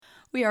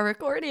We are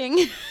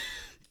recording.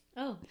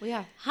 Oh, we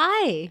are.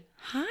 Hi.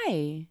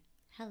 Hi.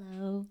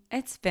 Hello.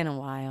 It's been a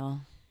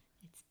while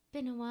It's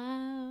been a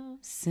while.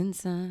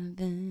 since I've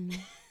been.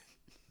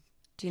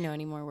 Do you know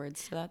any more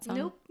words to that song?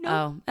 Nope.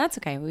 Oh, that's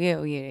okay.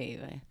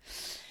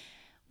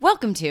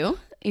 Welcome to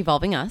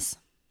Evolving Us.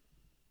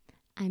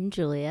 I'm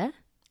Julia.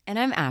 And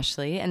I'm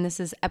Ashley, and this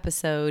is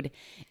episode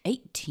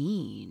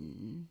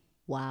 18.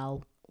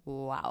 Wow.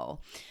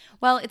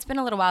 Well, it's been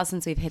a little while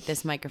since we've hit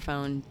this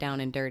microphone down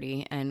and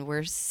dirty, and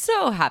we're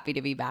so happy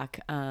to be back.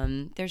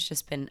 There's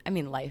just been,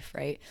 life,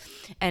 right?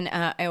 And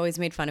I always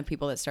made fun of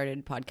people that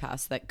started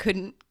podcasts that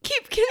couldn't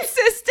keep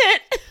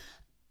consistent.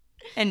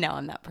 And now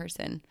I'm that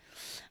person.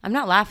 I'm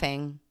not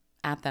laughing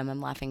at them.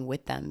 I'm laughing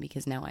with them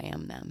because now I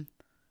am them.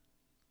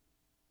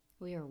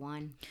 We are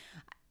one.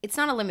 It's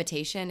not a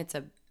limitation. It's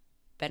a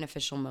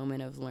beneficial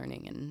moment of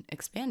learning and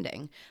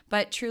expanding.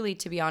 But truly,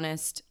 to be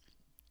honest,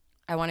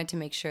 I wanted to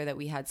make sure that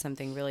we had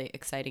something really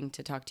exciting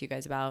to talk to you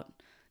guys about.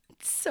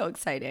 It's so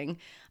exciting.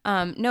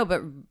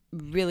 But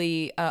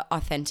really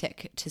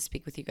authentic to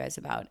speak with you guys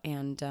about.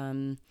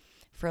 And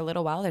for a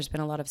little while, there's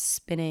been a lot of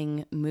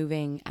spinning,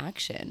 moving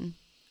action.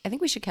 I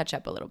think we should catch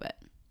up a little bit.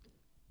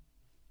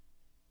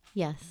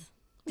 Yes.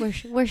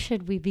 Where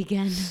should we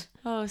begin?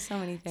 Oh, so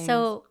many things.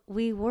 So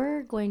we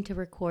were going to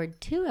record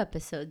 2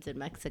 episodes in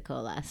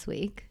Mexico last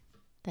week.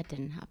 That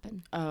didn't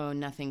happen. Oh,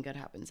 nothing good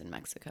happens in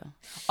Mexico.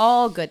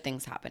 All good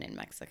things happen in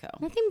Mexico.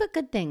 Nothing but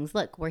good things.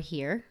 Look, we're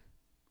here.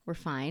 We're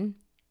fine.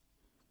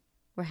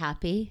 We're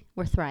happy.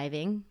 We're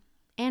thriving.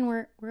 And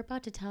we're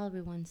about to tell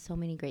everyone so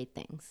many great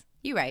things.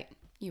 You're right.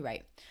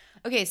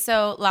 Okay,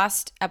 so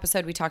last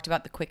episode we talked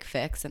about the quick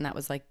fix, and that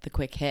was like the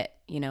quick hit,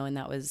 and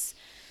that was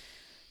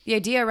the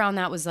idea around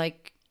that was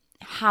like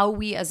how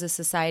we as a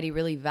society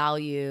really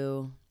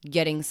value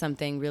getting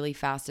something really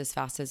fast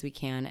as we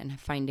can and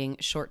finding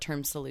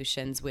short-term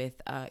solutions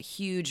with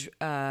huge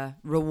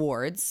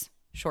rewards.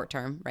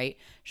 Short-term, right?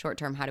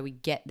 Short-term, how do we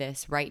get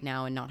this right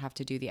now and not have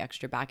to do the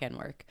extra back-end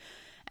work?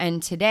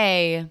 And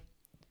today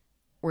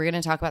we're going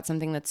to talk about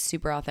something that's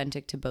super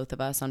authentic to both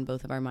of us on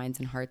both of our minds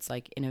and hearts,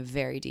 like in a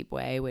very deep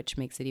way, which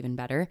makes it even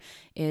better,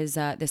 is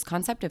this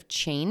concept of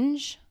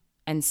change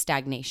and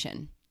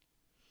stagnation.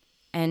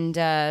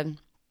 And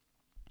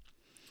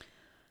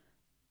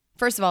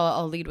first of all,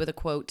 I'll lead with a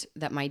quote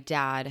that my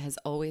dad has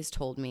always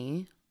told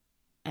me,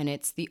 and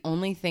it's the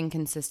only thing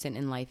consistent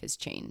in life is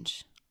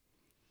change.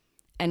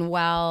 And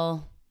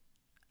while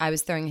I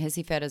was throwing a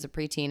hissy fit as a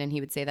preteen and he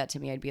would say that to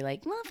me, I'd be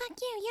like, well, fuck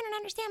you. You don't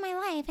understand my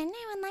life and no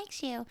one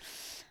likes you.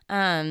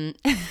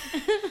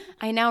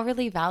 I now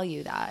really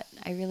value that.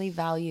 I really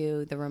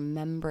value the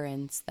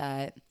remembrance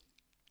that,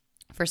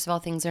 first of all,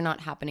 things are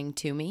not happening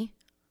to me,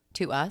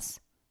 to us.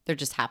 They're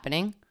just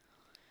happening.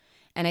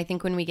 And I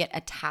think when we get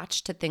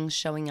attached to things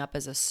showing up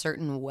as a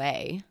certain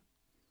way,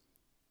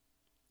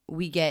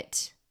 we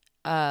get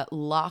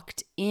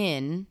locked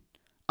in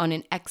on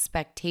an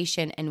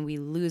expectation and we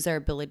lose our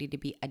ability to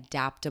be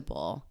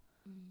adaptable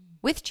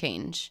with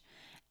change.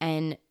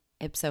 And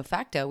ipso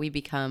facto, we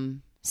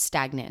become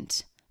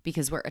stagnant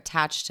because we're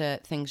attached to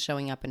things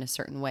showing up in a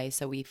certain way.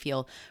 So we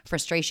feel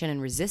frustration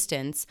and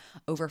resistance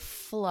over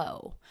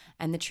flow.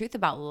 And the truth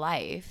about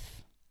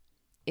life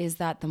is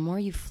that the more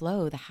you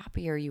flow, the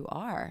happier you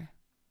are.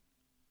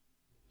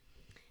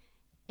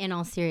 In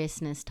all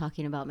seriousness,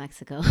 talking about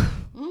Mexico,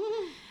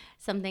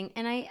 something,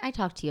 and I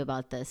talked to you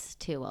about this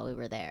too while we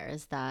were there,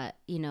 is that,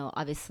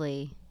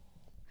 obviously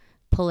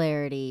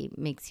polarity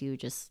makes you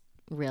just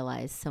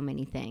realize so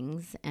many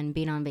things. And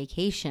being on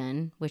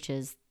vacation, which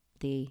is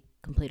the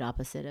complete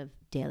opposite of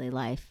daily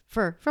life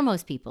for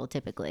most people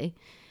typically,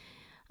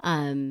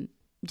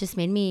 just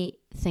made me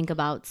think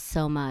about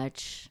so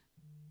much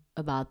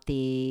about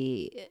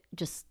the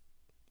just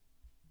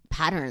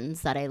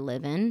patterns that I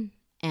live in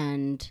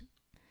and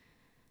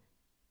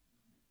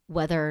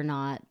whether or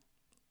not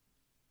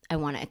I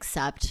want to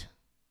accept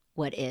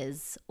what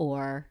is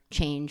or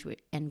change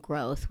and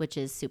growth, which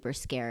is super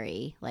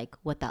scary, like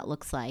what that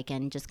looks like,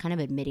 and just kind of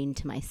admitting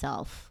to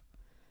myself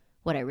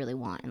what I really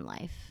want in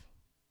life.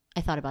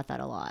 I thought about that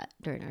a lot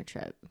during our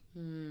trip.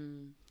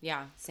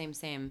 Yeah,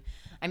 same.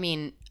 I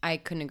mean, I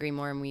couldn't agree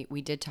more. And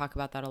we did talk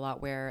about that a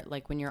lot where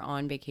like when you're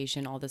on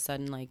vacation, all of a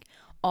sudden, like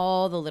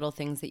all the little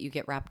things that you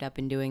get wrapped up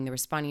in doing, the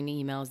responding to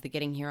emails, the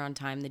getting here on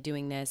time, the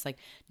doing this, like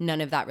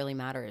none of that really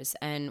matters.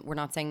 And we're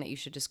not saying that you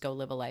should just go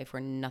live a life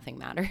where nothing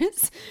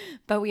matters.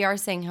 But we are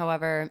saying,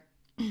 however,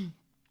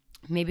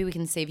 maybe we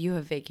can save you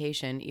a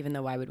vacation, even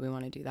though why would we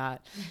want to do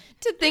that?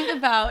 To think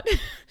about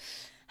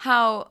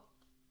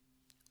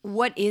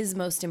what is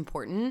most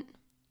important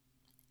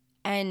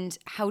and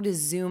how to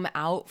zoom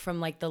out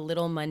from like the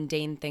little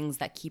mundane things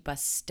that keep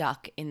us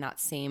stuck in that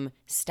same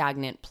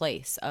stagnant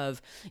place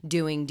of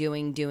doing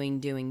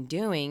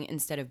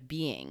instead of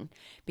being.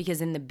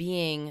 Because in the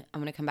being,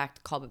 I'm going to come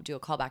back to do a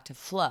callback to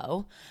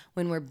flow.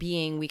 When we're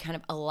being, we kind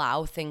of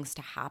allow things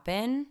to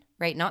happen,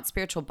 right? Not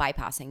spiritual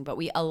bypassing, but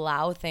we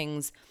allow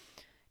things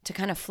to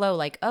kind of flow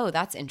like, oh,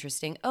 that's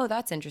interesting. Oh,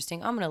 that's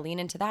interesting. I'm going to lean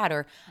into that.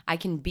 Or I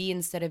can be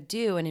instead of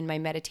do. And in my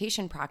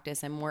meditation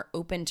practice, I'm more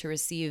open to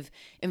receive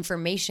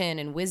information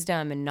and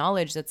wisdom and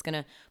knowledge that's going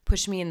to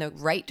push me in the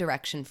right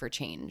direction for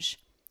change.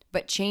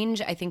 But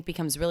change, I think,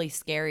 becomes really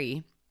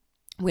scary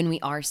when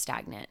we are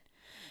stagnant,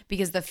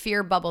 because the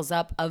fear bubbles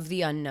up of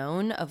the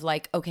unknown of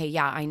like, okay,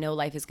 yeah, I know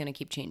life is going to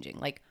keep changing.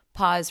 Like,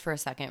 pause for a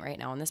second right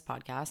now on this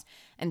podcast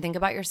and think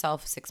about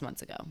yourself 6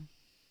 months ago.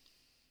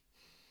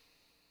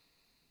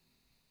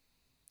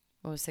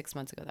 What was 6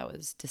 months ago? That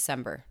was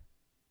December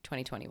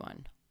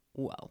 2021.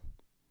 Whoa.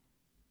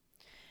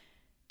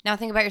 Now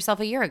think about yourself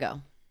a year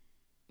ago.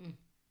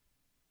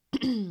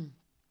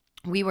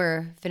 We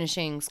were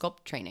finishing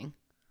sculpt training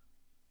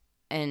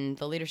and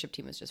the leadership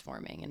team was just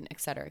forming and et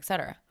cetera, et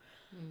cetera.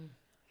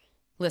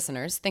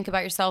 Listeners, think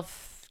about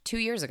yourself 2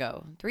 years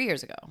ago, 3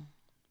 years ago,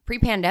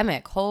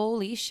 pre-pandemic.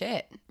 Holy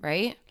shit,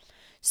 right?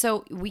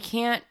 So we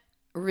can't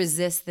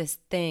resist this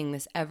thing,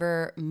 this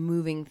ever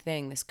moving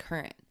thing, this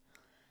current.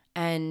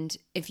 And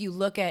if you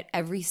look at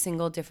every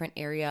single different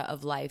area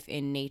of life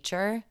in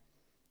nature,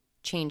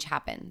 change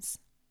happens.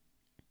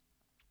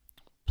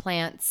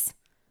 Plants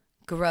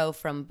grow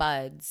from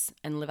buds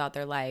and live out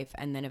their life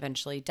and then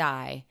eventually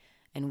die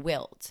and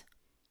wilt.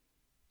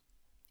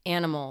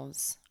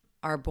 Animals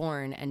are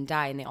born and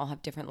die, and they all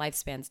have different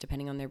lifespans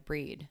depending on their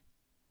breed.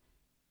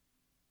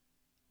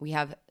 We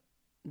have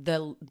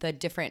the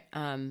different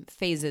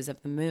phases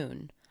of the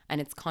moon, and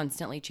it's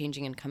constantly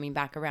changing and coming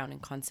back around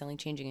and constantly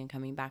changing and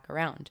coming back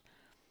around.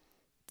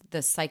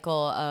 The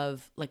cycle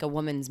of like a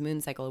woman's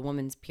moon cycle, a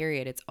woman's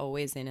period, it's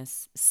always in a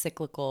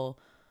cyclical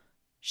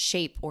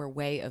shape or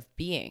way of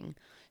being.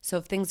 So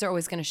if things are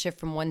always going to shift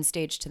from one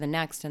stage to the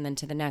next and then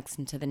to the next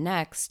and to the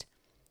next,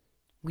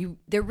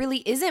 there really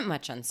isn't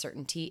much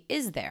uncertainty,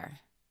 is there?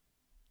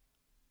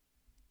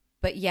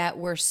 But yet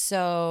we're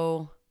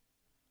so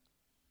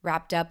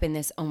wrapped up in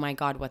this, oh my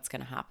God, what's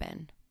going to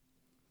happen?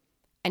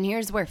 And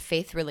here's where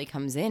faith really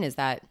comes in, is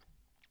that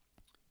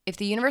if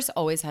the universe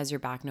always has your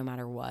back no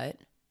matter what,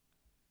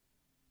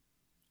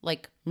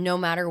 like no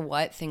matter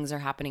what things are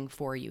happening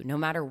for you, no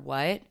matter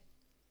what,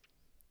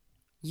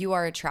 you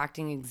are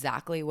attracting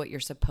exactly what you're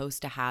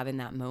supposed to have in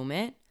that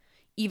moment,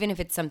 even if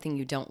it's something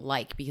you don't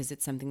like because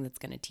it's something that's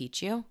going to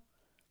teach you,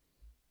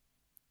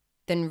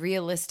 then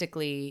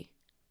realistically,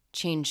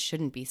 change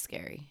shouldn't be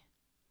scary.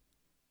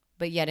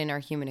 But yet in our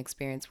human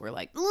experience, we're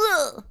like,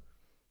 ugh!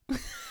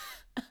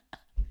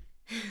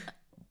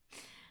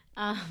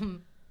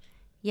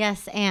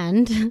 Yes,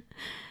 and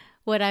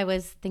what I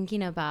was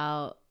thinking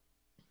about,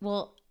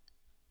 well,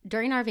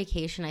 during our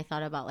vacation, I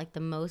thought about like the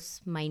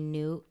most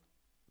minute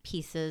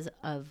pieces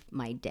of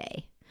my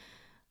day.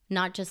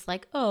 Not just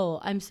like,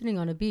 oh, I'm sitting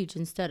on a beach.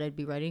 Instead, I'd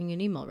be writing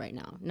an email right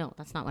now. No,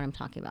 that's not what I'm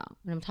talking about.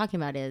 What I'm talking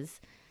about is,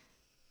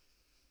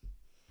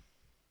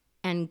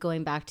 and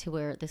going back to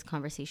where this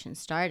conversation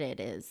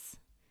started, is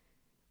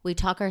we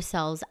talk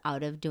ourselves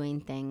out of doing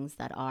things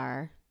that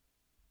are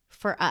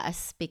for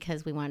us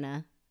because we want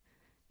to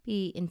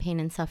be in pain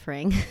and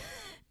suffering.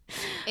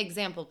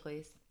 Example,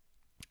 please.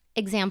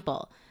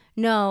 Example.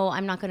 No,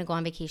 I'm not going to go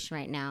on vacation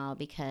right now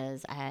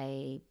because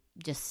I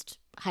just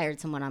hired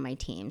someone on my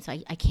team. So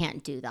I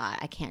can't do that.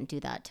 I can't do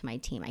that to my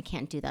team. I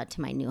can't do that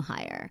to my new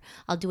hire.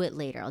 I'll do it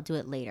later.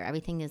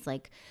 Everything is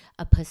like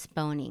a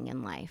postponing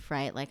in life,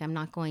 right? Like I'm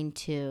not going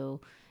to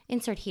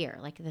insert here.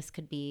 Like this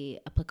could be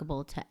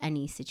applicable to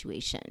any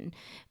situation.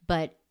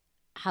 But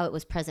how it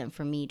was present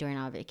for me during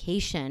our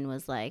vacation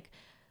was like,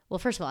 well,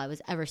 first of all, I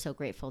was ever so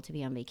grateful to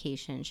be on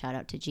vacation. Shout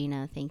out to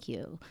Gina. Thank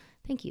you.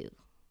 Thank you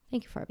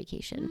for our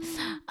vacation.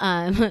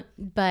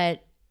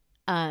 But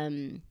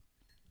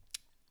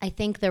I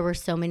think there were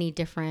so many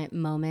different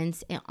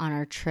moments on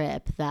our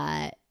trip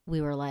that we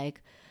were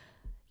like,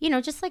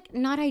 just like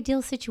not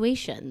ideal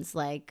situations.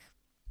 Like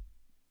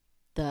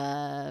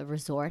the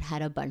resort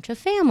had a bunch of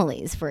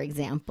families, for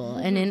example.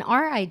 And in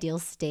our ideal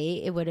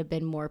state, it would have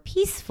been more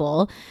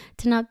peaceful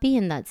to not be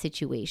in that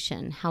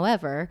situation.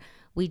 However,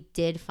 we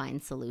did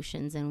find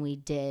solutions and we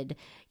did,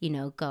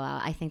 go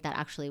out. I think that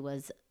actually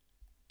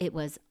it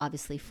was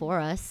obviously for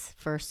us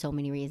for so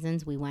many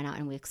reasons. We went out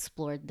and we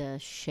explored the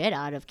shit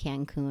out of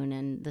Cancun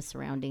and the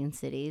surrounding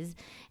cities.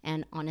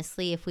 And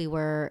honestly, if we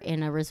were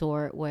in a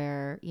resort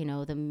where,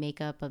 the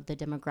makeup of the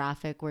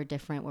demographic were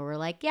different, where we're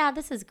like, yeah,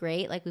 this is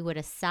great. Like we would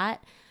have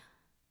sat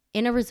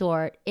in a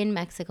resort in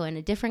Mexico, in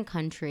a different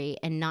country,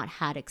 and not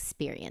had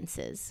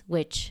experiences,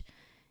 which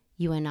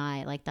you and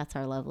I, like that's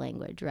our love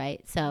language,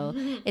 right? So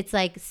it's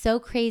like so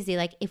crazy.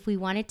 Like if we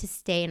wanted to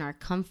stay in our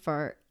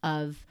comfort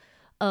of,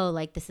 oh,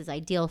 like this is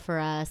ideal for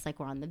us, like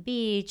we're on the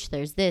beach,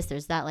 there's this,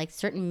 there's that, like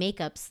certain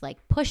makeups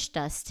like pushed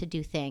us to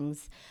do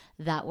things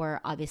that were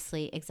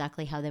obviously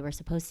exactly how they were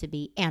supposed to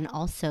be and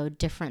also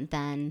different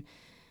than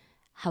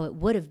how it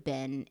would have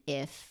been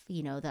if,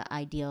 the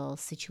ideal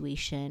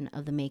situation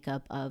of the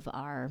makeup of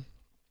our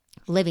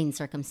living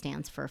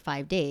circumstance for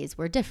 5 days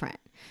were different.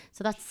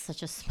 So that's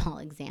such a small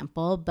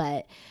example,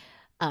 but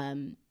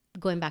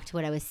going back to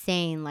what I was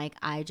saying, like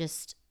I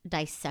just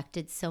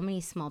dissected so many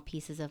small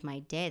pieces of my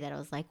day that I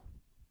was like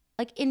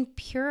like in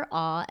pure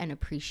awe and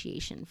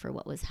appreciation for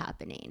what was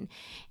happening.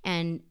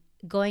 And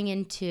going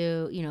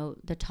into, you know,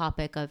 the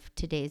topic of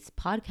today's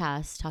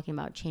podcast, talking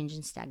about change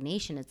and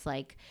stagnation, it's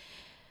like,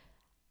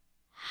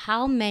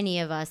 how many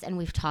of us, and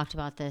we've talked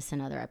about this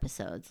in other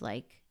episodes,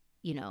 like,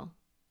 you know,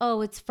 oh,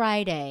 it's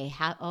Friday.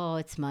 Oh,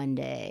 it's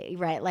Monday,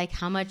 right? Like,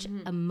 how much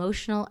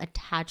emotional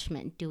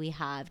attachment do we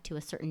have to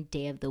a certain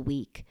day of the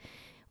week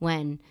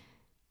when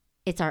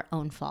it's our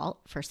own fault,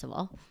 first of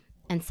all.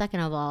 And second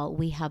of all,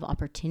 we have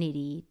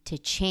opportunity to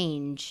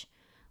change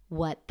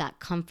what that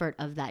comfort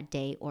of that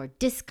day or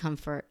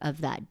discomfort of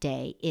that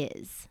day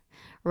is,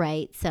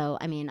 right? So,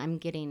 I mean, I'm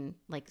getting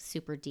like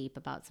super deep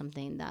about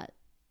something that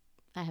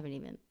I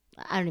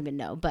don't even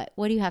know, but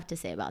what do you have to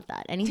say about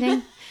that?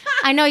 Anything?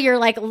 I know you're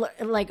like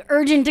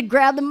urgent to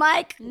grab the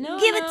mic. No,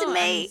 Give it to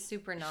me. I'm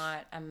super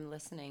not. I'm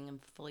listening. I'm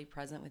fully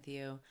present with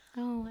you.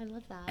 Oh, I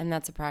love that. And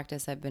that's a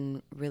practice I've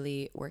been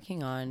really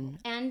working on.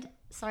 And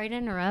sorry to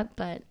interrupt,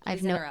 but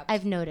Please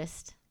I've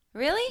noticed.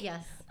 Really?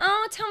 Yes.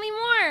 Oh, tell me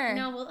more.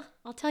 No, well,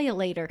 I'll tell you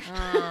later.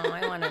 Oh,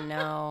 I want to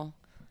know.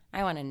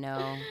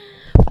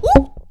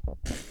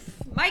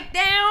 Mic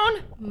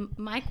down.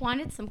 Mike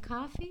wanted some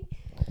coffee.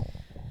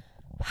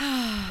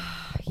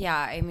 Yeah,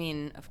 I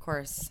mean, of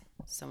course,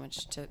 so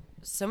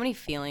many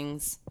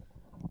feelings.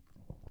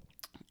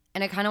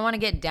 And I kind of want to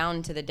get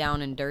down to the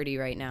down and dirty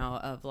right now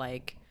of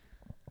like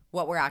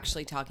what we're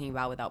actually talking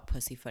about without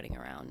pussyfooting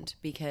around,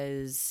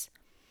 because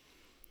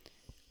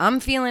I'm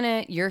feeling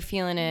it, you're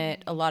feeling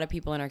it, a lot of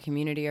people in our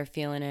community are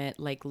feeling it.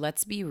 Like,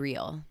 let's be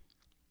real.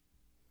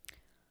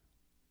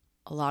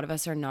 A lot of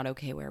us are not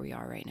okay where we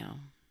are right now.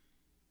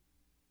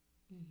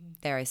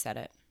 There, I said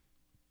it.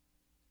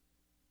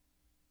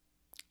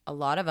 A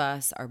lot of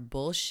us are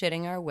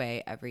bullshitting our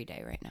way every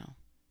day right now.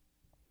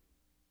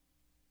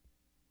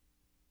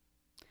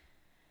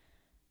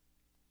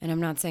 And I'm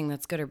not saying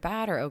that's good or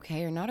bad or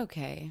okay or not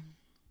okay.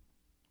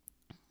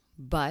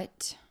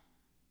 But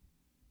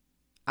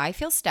I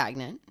feel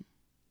stagnant.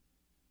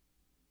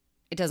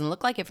 It doesn't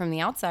look like it from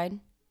the outside.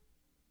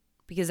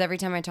 Because every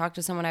time I talk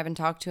to someone I haven't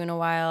talked to in a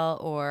while,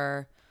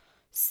 or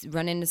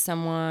run into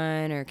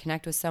someone or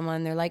connect with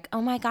someone, they're like,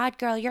 oh my God,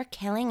 girl, you're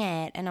killing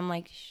it. And I'm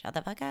like, shut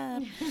the fuck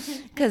up.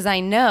 Because I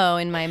know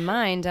in my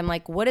mind, I'm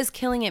like, what does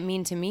killing it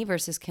mean to me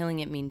versus killing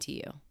it mean to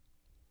you?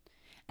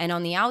 And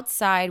on the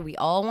outside, we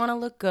all want to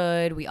look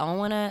good. We all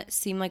want to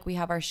seem like we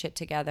have our shit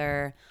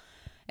together,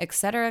 et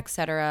cetera, et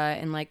cetera.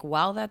 And like,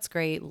 while that's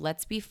great,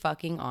 let's be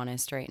fucking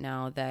honest right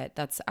now that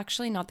that's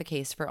actually not the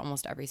case for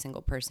almost every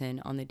single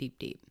person on the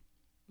deep.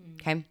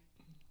 Okay?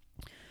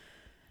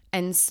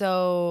 And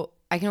so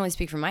I can only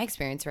speak from my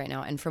experience right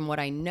now and from what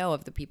I know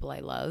of the people I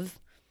love,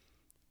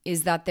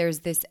 is that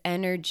there's this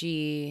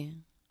energy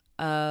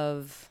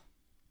of,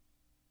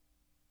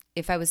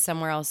 if I was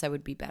somewhere else, I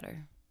would be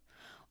better.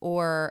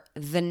 Or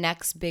the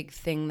next big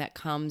thing that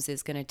comes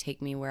is going to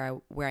take me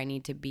where I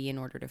need to be in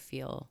order to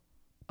feel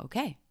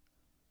okay.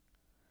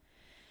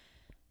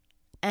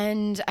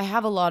 And I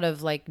have a lot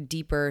of like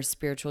deeper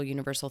spiritual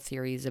universal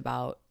theories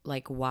about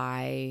like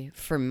why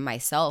for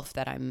myself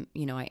that I'm,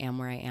 you know, I am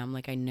where I am.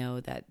 Like I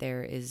know that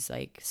there is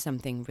like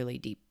something really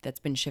deep that's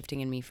been shifting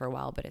in me for a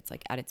while, but it's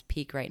like at its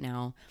peak right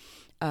now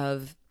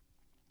of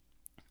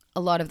a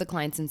lot of the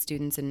clients and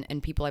students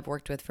and people I've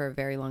worked with for a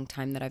very long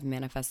time that I've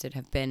manifested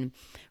have been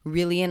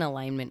really in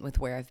alignment with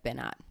where I've been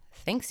at.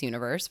 Thanks,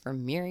 universe, for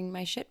mirroring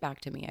my shit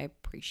back to me. I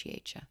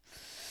appreciate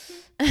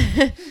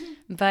you.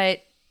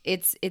 But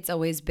it's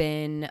always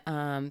been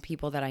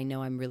people that I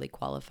know I'm really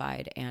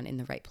qualified and in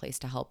the right place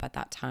to help at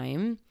that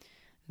time,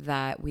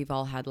 that we've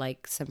all had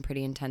like some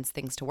pretty intense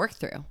things to work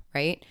through,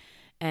 right?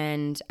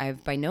 And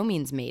I've by no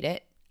means made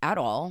it at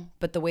all,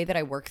 but the way that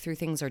I work through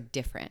things are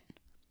different.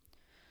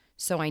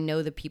 So I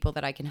know the people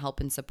that I can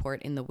help and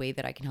support in the way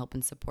that I can help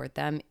and support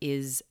them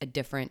is a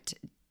different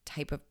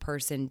type of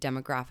person,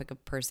 demographic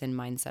of person,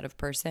 mindset of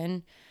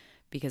person,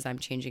 because I'm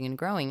changing and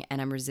growing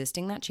and I'm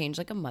resisting that change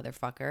like a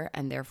motherfucker.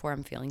 And therefore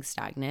I'm feeling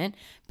stagnant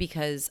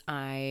because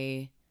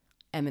I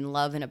am in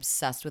love and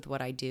obsessed with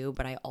what I do,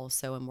 but I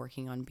also am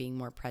working on being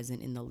more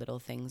present in the little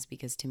things,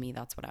 because to me,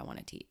 that's what I want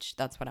to teach.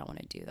 That's what I want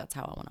to do. That's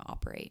how I want to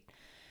operate.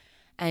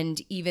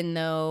 And even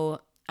though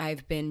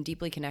I've been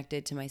deeply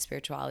connected to my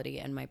spirituality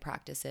and my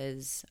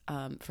practices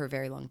for a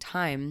very long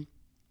time,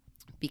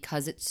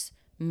 because it's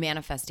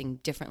manifesting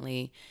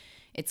differently,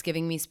 it's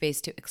giving me space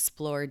to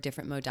explore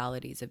different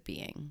modalities of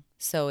being.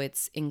 So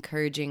it's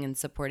encouraging and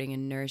supporting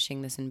and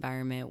nourishing this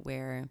environment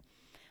where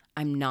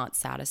I'm not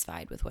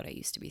satisfied with what I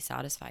used to be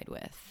satisfied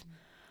with.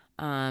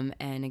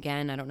 And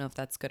again, I don't know if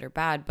that's good or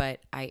bad,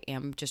 but I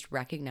am just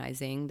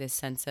recognizing this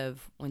sense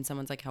of when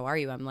someone's like, how are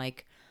you? I'm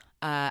like,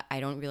 I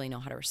don't really know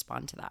how to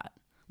respond to that.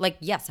 Like,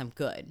 yes, I'm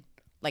good.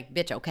 Like,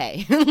 bitch,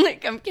 okay.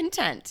 Like, I'm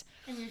content.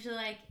 And usually,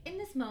 like, in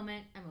this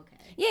moment, I'm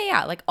okay.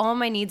 Yeah. Like, all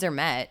my needs are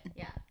met.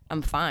 Yeah.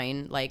 I'm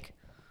fine. Like,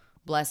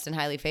 blessed and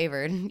highly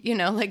favored. You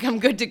know, like, I'm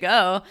good to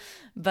go.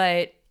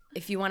 But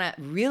if you want to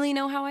really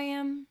know how I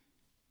am,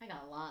 I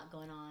got a lot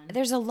going on.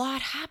 there's a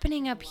lot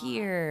happening up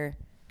here.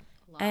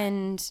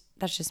 And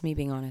that's just me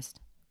being honest.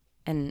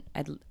 And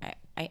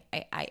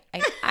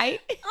I I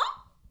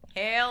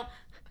help.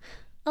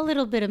 A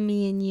little bit of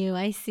me and you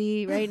I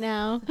see right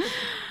now.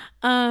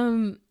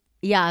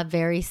 Yeah,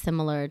 very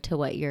similar to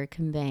what you're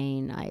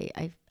conveying.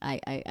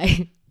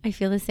 I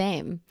feel the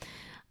same.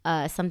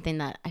 Something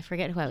that I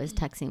forget who I was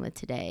texting with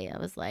today. I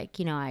was like,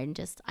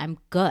 I'm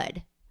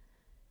good.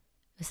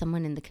 With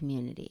someone in the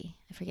community.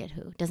 I forget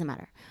who. Doesn't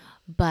matter.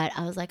 But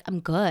I was like,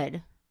 I'm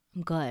good.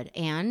 I'm good.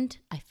 And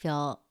I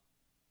feel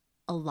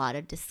a lot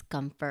of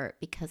discomfort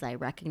because I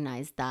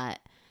recognize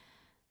that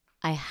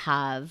I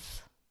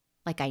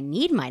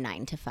need my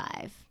 9 to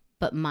 5,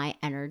 but my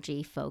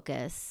energy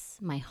focus,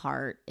 my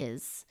heart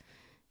is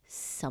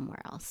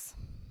somewhere else.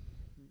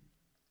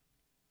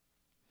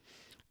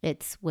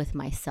 It's with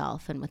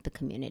myself and with the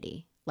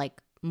community,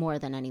 like more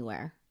than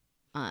anywhere.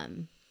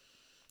 And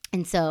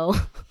so,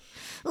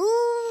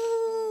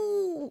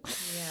 ooh,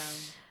 Yeah.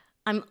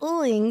 I'm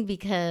oohing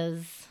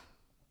because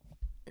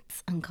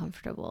it's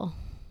uncomfortable.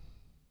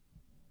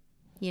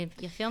 You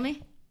feel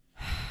me?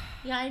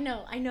 Yeah, I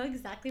know. I know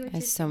exactly what I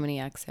have so many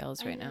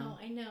exhales right now.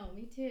 I know.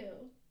 Me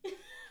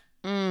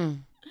too.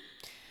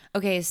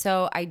 Okay,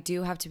 so I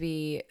do have to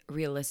be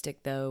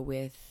realistic though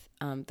with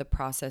the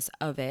process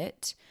of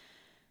it.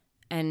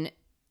 And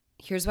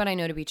here's what I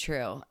know to be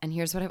true. And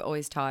here's what I've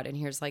always taught. And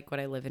here's like what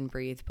I live and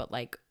breathe, but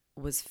like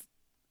was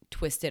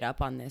twisted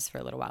up on this for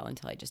a little while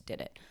until I just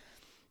did it.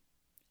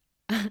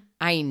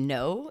 I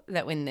know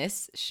that when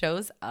this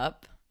shows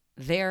up,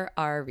 there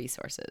are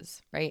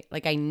resources, right?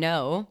 Like I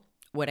know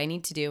what I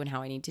need to do and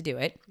how I need to do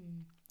it.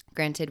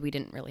 Granted, we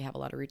didn't really have a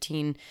lot of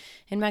routine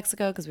in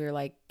Mexico because we were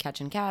like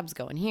catching cabs,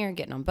 going here,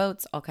 getting on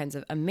boats, all kinds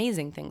of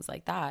amazing things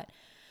like that.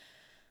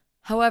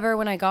 However,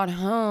 when I got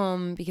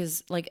home,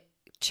 because like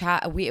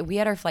Chad, we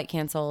had our flight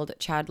canceled.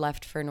 Chad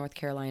left for North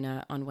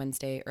Carolina on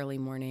Wednesday early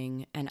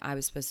morning, and I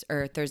was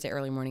or Thursday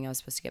early morning. I was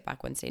supposed to get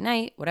back Wednesday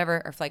night.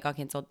 Whatever, our flight got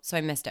canceled, so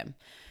I missed him.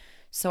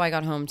 So I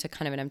got home to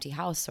kind of an empty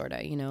house, sort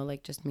of,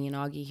 like just me and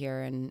Augie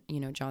here, and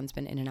John's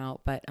been in and out.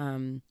 But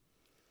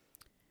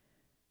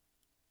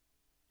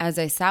as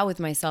I sat with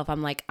myself,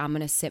 I'm like, I'm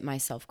gonna sit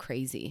myself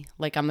crazy.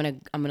 Like I'm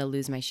gonna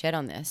lose my shit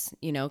on this,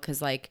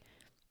 because like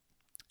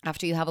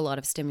after you have a lot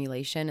of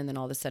stimulation and then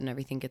all of a sudden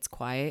everything gets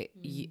quiet,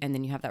 and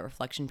then you have that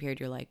reflection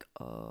period, you're like,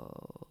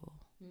 oh,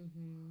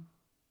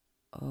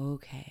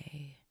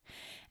 okay.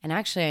 And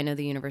actually, I know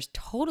the universe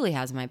totally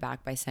has my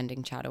back by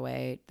sending Chad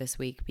away this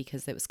week,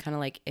 because it was kind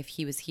of like if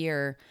he was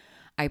here,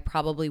 I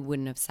probably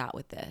wouldn't have sat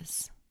with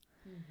this.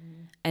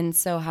 And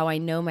so how I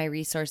know my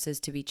resources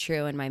to be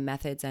true and my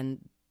methods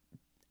and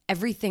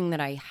everything that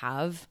I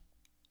have,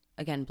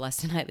 again,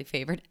 blessed and highly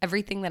favored,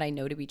 everything that I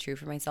know to be true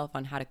for myself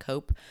on how to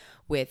cope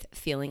with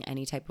feeling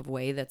any type of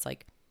way that's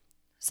like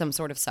some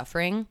sort of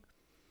suffering,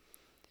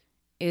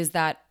 is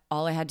that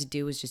all I had to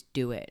do was just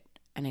do it.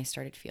 And I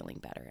started feeling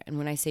better. And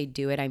when I say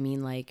do it, I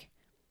mean like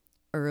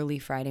early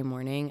Friday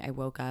morning, I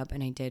woke up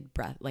and I did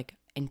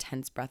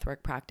intense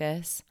breathwork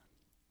practice,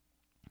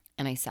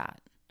 and I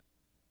sat.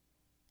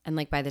 And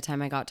like by the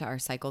time I got to our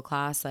cycle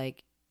class,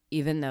 like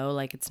even though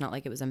like it's not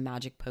like it was a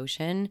magic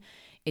potion,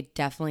 it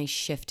definitely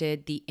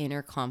shifted the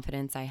inner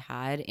confidence I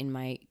had in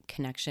my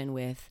connection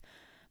with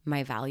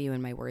my value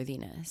and my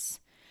worthiness.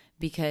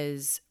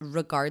 Because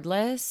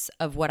regardless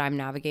of what I'm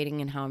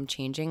navigating and how I'm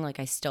changing, like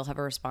I still have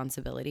a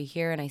responsibility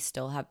here, and I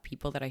still have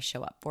people that I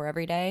show up for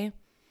every day.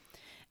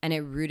 And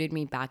it rooted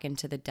me back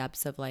into the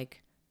depths of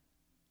like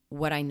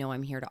what I know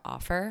I'm here to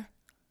offer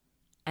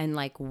and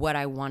like what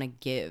I want to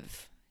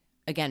give.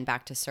 Again,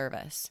 back to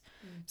service.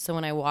 So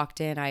when I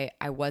walked in, I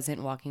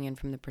wasn't walking in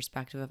from the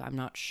perspective of I'm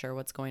not sure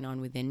what's going on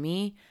within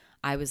me.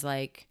 I was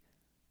like,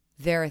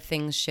 there are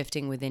things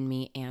shifting within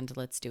me, and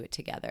let's do it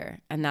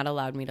together. And that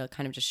allowed me to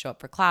kind of just show up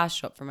for class,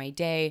 show up for my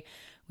day.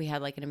 We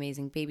had like an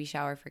amazing baby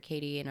shower for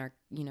Katie and our,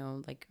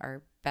 like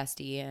our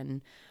bestie,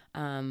 and,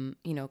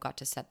 got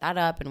to set that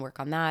up and work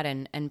on that.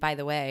 And by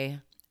the way,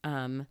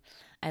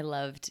 I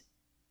loved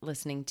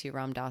listening to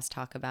Ram Dass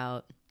talk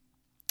about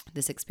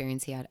this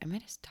experience he had. I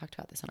might have talked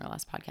about this on our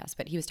last podcast,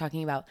 but he was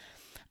talking about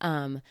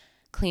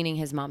cleaning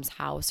his mom's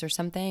house or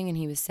something, and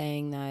he was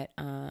saying that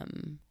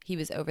he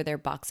was over there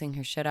boxing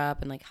her shit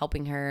up and like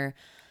helping her,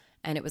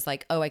 and it was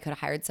like, oh, I could have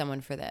hired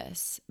someone for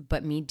this,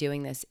 but me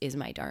doing this is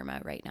my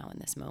dharma right now in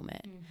this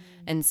moment.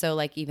 And so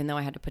like even though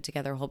I had to put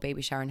together a whole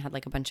baby shower and had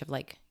like a bunch of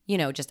like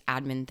just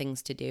admin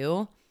things to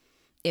do,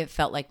 it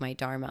felt like my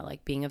dharma,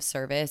 like being of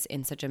service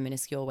in such a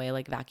minuscule way,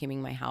 like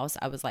vacuuming my house.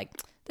 I was like,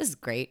 this is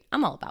great.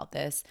 I'm all about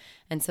this.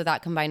 And so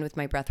that combined with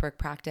my breathwork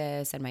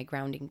practice and my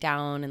grounding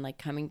down and like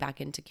coming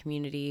back into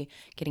community,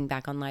 getting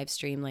back on live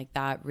stream, like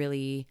that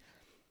really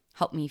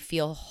helped me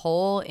feel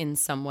whole in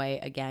some way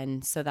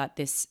again, so that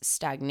this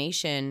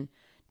stagnation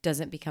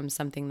doesn't become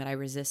something that I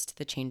resist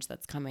the change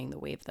that's coming, the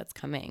wave that's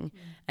coming,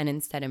 and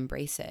instead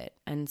embrace it.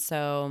 And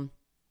so,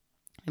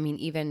 I mean,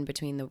 even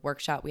between the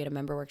workshop, we had a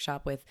member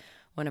workshop with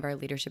one of our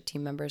leadership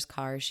team members,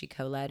 Car, she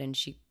co-led, and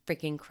she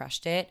freaking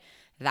crushed it.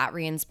 That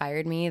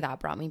re-inspired me. That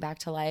brought me back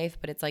to life.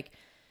 But it's like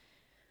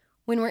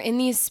when we're in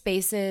these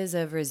spaces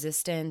of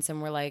resistance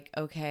and we're like,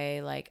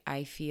 okay, like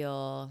I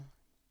feel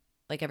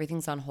like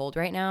everything's on hold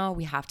right now.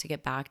 We have to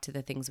get back to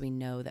the things we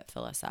know that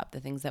fill us up, the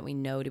things that we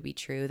know to be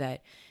true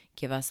that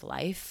give us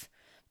life,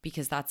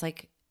 because that's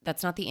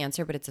not the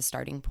answer, but it's a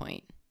starting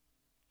point.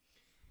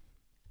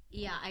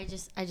 Yeah, I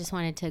just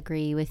wanted to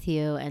agree with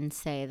you and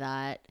say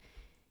that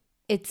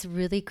it's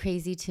really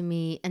crazy to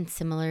me and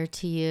similar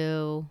to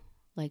you.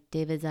 Like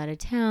David's out of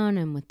town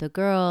and with the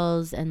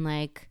girls, and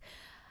like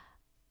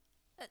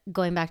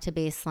going back to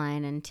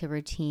baseline and to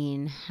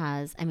routine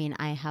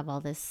I have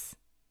all this,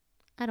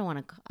 I don't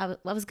want to,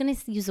 I was going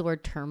to use the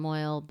word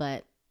turmoil,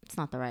 but it's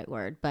not the right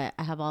word, but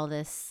I have all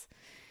this,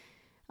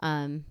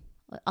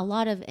 a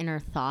lot of inner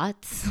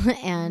thoughts.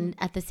 And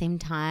at the same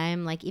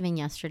time, like even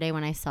yesterday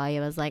when I saw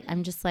you, I was like,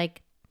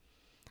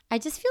 I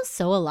just feel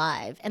so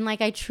alive. And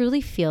like, I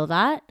truly feel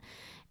that.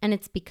 And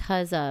it's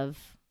because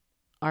of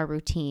our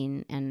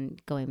routine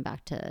and going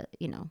back to,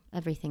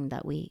 everything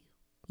that we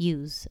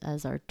use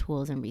as our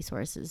tools and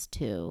resources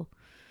to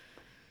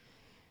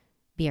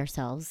be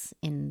ourselves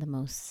in the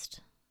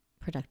most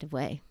productive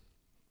way.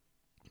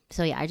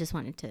 So yeah, I just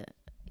wanted to,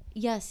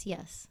 yes.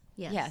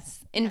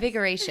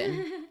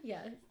 Invigoration.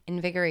 Yes.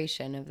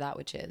 Invigoration of that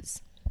which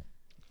is.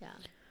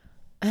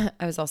 Yeah.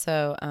 I was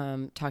also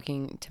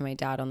talking to my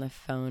dad on the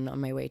phone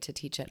on my way to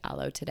teach at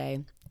Allo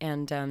today.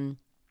 And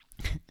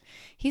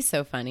he's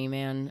so funny,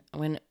 man.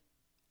 When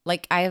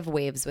like I have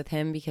waves with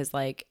him because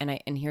like, and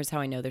here's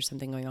how I know there's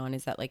something going on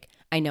is that like,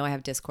 I know I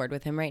have discord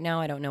with him right now.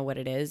 I don't know what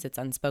it is. It's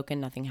unspoken.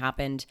 Nothing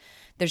happened.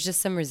 There's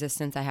just some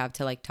resistance I have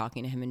to like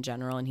talking to him in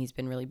general. And he's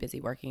been really busy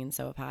working, and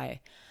so have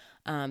I.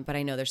 But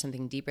I know there's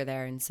something deeper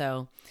there. And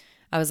so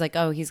I was like,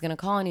 oh, he's going to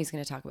call and he's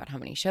going to talk about how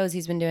many shows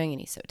he's been doing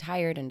and he's so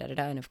tired and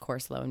da-da-da. And of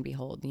course, lo and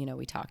behold,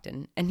 we talked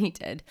and he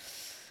did.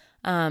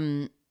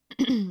 And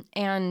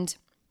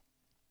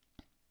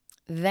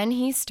then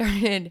he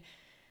started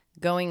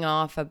going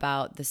off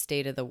about the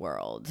state of the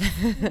world.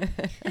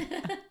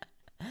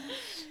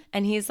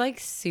 And he's like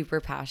super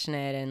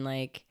passionate. And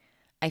like,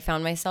 I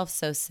found myself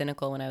so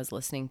cynical when I was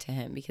listening to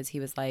him because he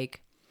was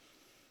like,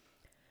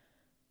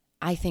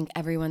 I think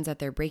everyone's at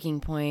their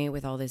breaking point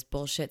with all this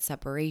bullshit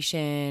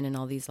separation and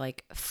all these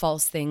like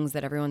false things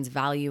that everyone's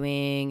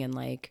valuing. And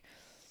like,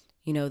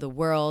 the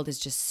world is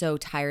just so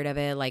tired of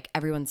it. Like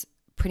everyone's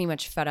pretty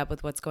much fed up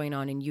with what's going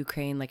on in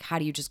Ukraine. Like, how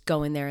do you just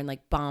go in there and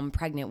like bomb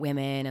pregnant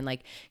women? And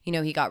like,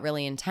 he got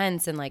really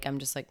intense and like, I'm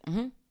just like,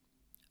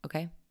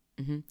 okay.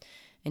 And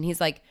he's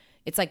like,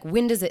 it's like,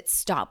 when does it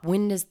stop?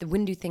 When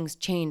do things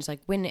change? Like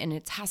when, and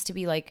it has to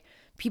be like,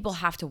 people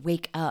have to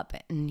wake up.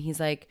 And he's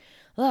like,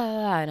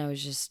 la. And I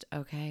was just,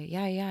 okay,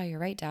 yeah, you're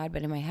right, Dad.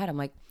 But in my head, I'm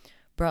like,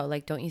 bro,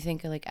 like, don't you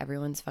think like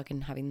everyone's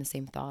fucking having the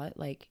same thought?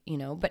 Like,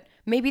 but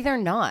maybe they're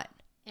not.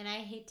 And I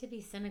hate to be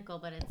cynical,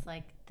 but it's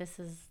like, this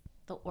is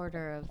the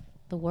order of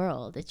the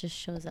world. It just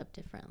shows up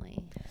differently.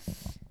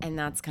 And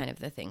that's kind of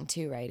the thing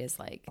too, right? Is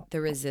like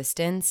the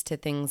resistance to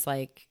things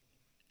like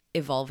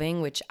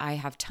evolving, which I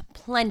have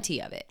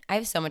plenty of it. I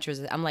have so much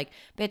resistance. I'm like,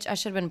 bitch, I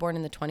should have been born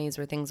in the 20s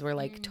where things were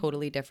like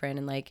totally different.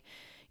 And like,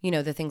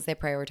 the things they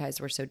prioritized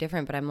were so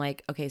different. But I'm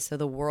like, okay, so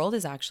the world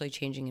is actually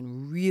changing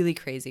in really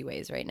crazy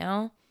ways right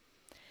now.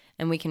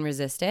 And we can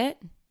resist it.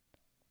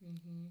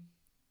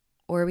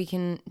 Or we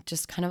can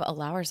just kind of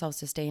allow ourselves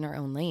to stay in our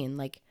own lane.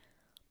 Like,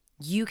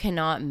 you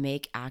cannot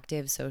make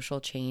active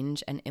social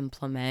change and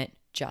implement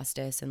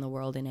justice in the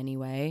world in any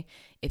way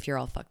if you're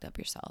all fucked up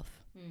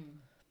yourself.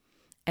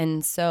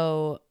 And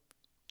so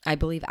I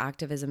believe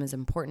activism is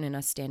important, and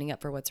us standing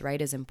up for what's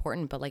right is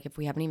important. But like, if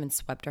we haven't even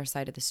swept our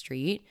side of the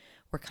street,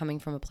 we're coming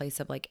from a place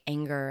of like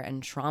anger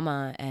and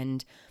trauma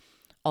and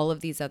all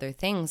of these other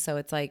things. So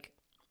it's like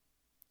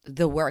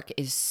the work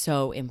is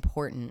so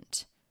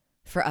important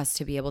for us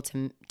to be able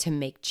to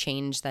make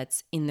change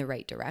that's in the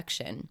right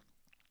direction.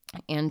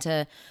 And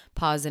to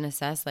pause and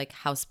assess, like,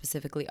 how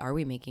specifically are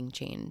we making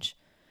change?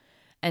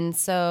 And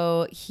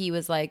so he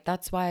was like,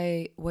 that's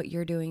why what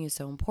you're doing is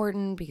so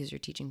important, because you're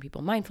teaching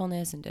people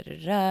mindfulness and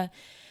da-da-da-da.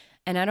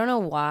 And I don't know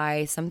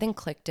why something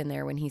clicked in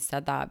there when he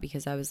said that,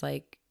 because I was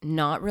like,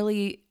 not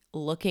really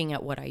looking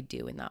at what I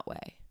do in that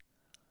way.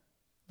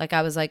 Like,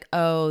 I was like,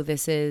 oh,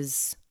 this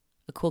is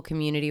a cool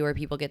community where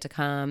people get to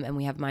come and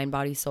we have mind,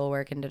 body, soul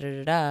work and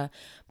da-da-da-da.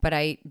 But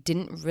I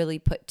didn't really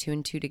put two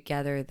and two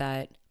together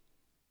that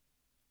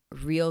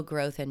real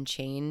growth and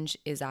change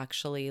is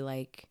actually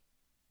like,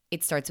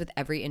 it starts with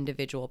every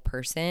individual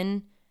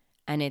person,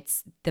 and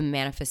it's the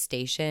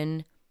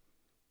manifestation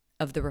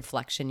of the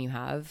reflection you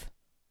have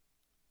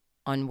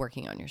on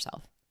working on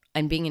yourself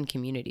and being in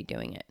community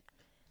doing it.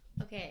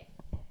 Okay.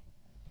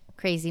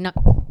 Crazy, not,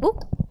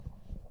 whoop,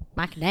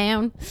 mic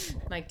down.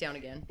 Mic down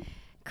again.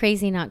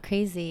 Crazy, not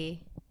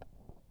crazy.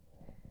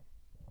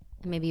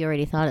 Maybe you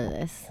already thought of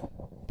this,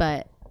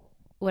 but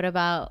what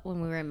about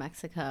when we were in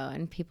Mexico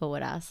and people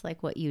would ask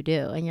like what you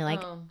do, and you're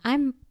like,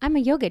 I'm a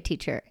yoga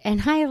teacher, and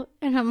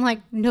I'm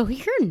like, no,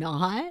 you're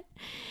not.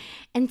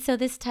 And so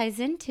this ties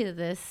into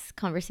this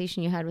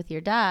conversation you had with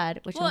your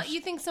dad, which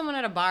you think someone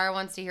at a bar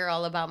wants to hear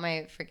all about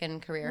my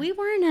freaking career? We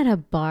weren't at a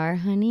bar,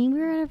 honey. We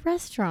were at a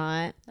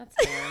restaurant. That's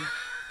fair.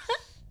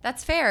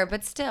 That's fair,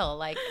 but still,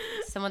 like,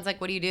 someone's like,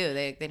 what do you do?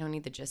 They don't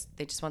need the gist.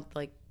 They just want,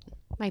 like...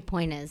 My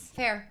point is...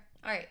 Fair.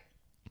 All right.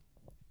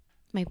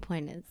 My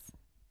point is,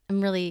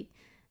 I'm really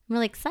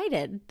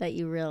excited that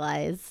you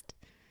realized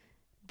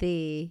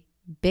the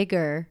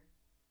bigger...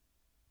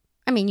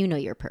 I mean, you know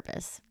your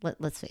purpose.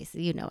 Let's face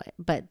it, you know it.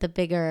 But the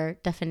bigger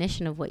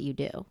definition of what you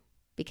do.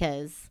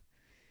 Because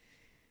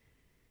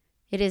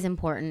it is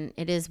important.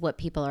 It is what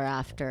people are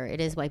after.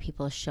 It is why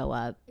people show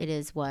up. It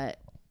is what...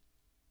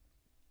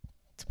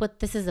 It's what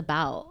this is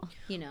about,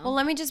 you know? Well,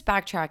 let me just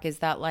backtrack. Is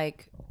that,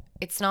 like...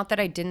 It's not that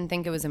I didn't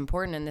think it was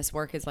important, and this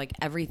work is, like,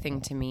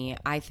 everything to me.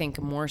 I think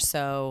more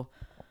so...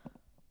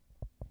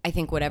 I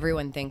think what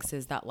everyone thinks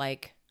is that,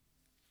 like...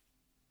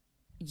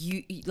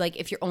 You like,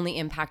 if you're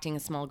only impacting a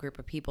small group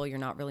of people, you're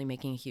not really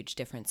making a huge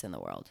difference in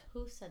the world.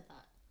 Who said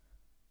that?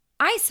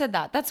 I said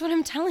that. That's what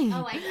I'm telling you.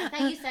 Oh, I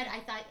thought you said.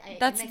 I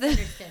That's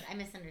misunderstood. I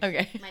misunderstood.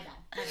 Okay. My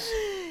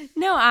bad.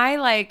 No, I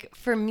like,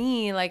 for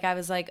me, like, I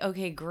was like,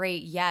 okay,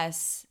 great,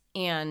 yes.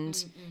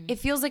 And it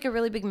feels like a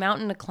really big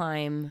mountain to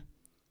climb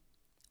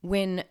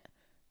when,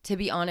 to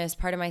be honest,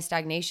 part of my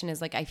stagnation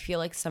is like, I feel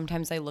like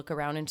sometimes I look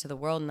around into the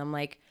world and I'm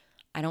like,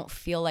 I don't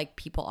feel like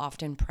people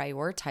often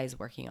prioritize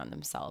working on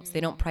themselves. They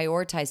don't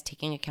prioritize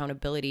taking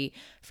accountability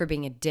for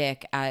being a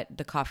dick at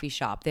the coffee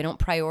shop. They don't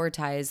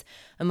prioritize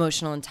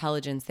emotional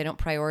intelligence. They don't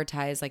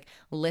prioritize, like,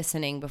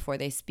 listening before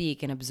they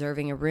speak and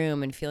observing a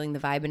room and feeling the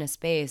vibe in a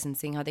space and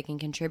seeing how they can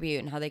contribute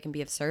and how they can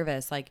be of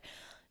service. Like,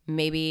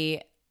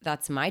 maybe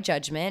that's my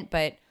judgment,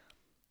 but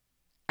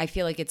I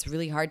feel like it's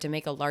really hard to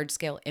make a large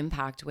scale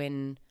impact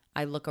when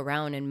I look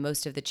around and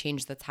most of the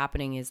change that's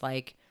happening is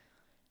like,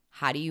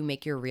 how do you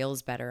make your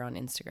reels better on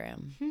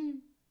Instagram?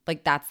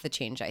 Like, that's the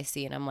change I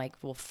see. And I'm like,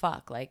 well,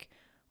 fuck, like,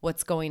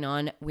 what's going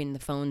on when the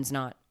phone's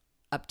not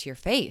up to your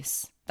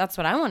face? That's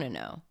what I want to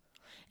know.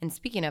 And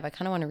speaking of, I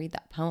kind of want to read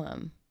that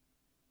poem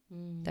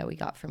that we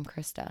got from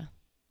Krista.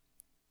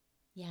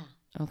 Yeah.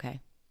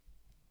 Okay.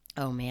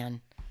 Oh,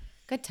 man.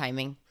 Good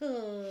timing.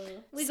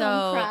 We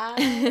gonna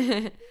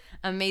cry.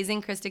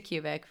 Amazing Krista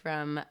Kubik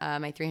from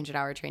my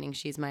 300-hour training.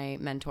 She's my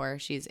mentor.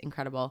 She's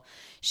incredible.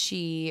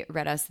 She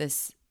read us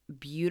this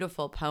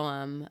beautiful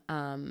poem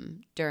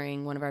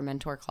during one of our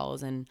mentor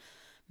calls, and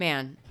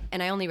man,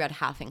 and I only read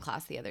half in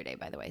class the other day,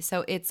 by the way.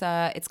 So it's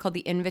called The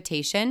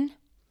Invitation,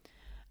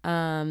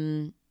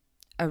 Araya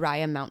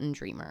Mountain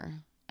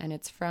Dreamer, and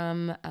it's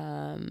from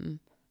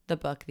the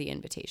book The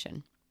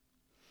Invitation.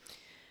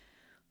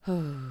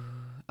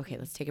 Okay,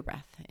 let's take a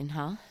breath.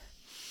 Inhale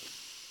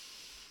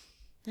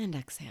and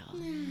exhale,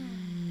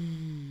 and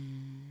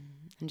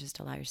just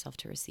allow yourself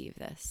to receive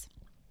this.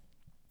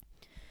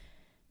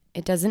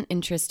 It doesn't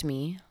interest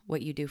me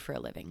what you do for a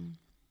living.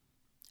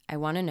 I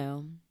want to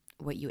know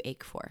what you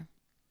ache for,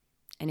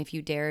 and if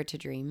you dare to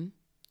dream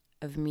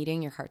of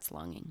meeting your heart's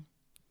longing.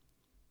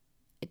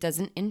 It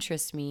doesn't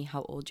interest me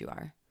how old you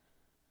are.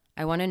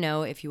 I want to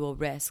know if you will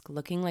risk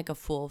looking like a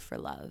fool for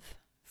love,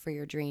 for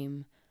your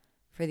dream,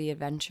 for the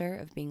adventure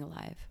of being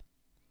alive.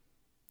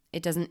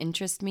 It doesn't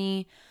interest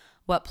me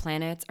what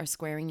planets are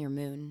squaring your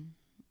moon.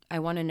 I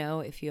want to know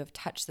if you have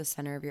touched the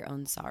center of your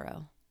own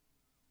sorrow,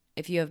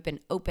 if you have been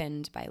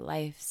opened by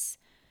life's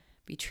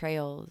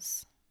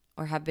betrayals,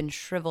 or have been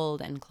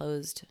shriveled and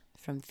closed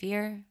from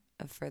fear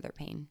of further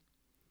pain.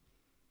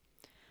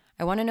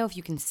 I want to know if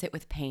you can sit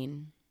with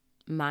pain,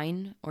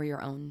 mine or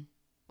your own,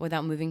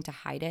 without moving to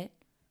hide it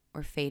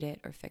or fade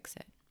it or fix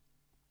it.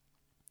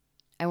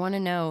 I want to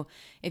know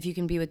if you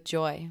can be with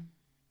joy,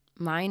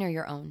 mine or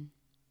your own,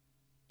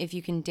 if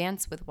you can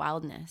dance with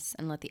wildness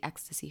and let the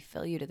ecstasy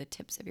fill you to the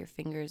tips of your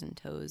fingers and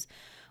toes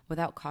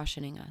without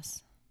cautioning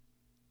us.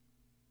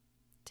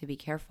 To be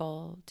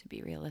careful, to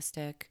be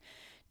realistic,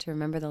 to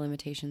remember the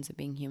limitations of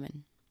being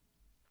human.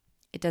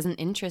 It doesn't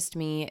interest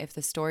me if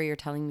the story you're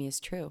telling me is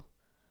true.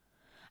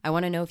 I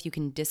want to know if you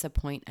can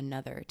disappoint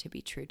another to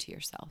be true to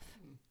yourself.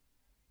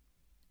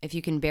 If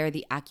you can bear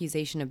the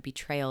accusation of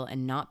betrayal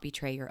and not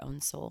betray your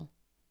own soul.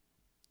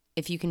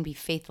 If you can be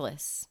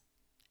faithless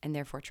and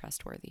therefore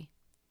trustworthy.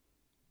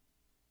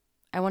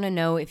 I want to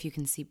know if you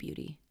can see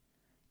beauty,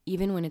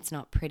 even when it's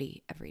not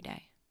pretty every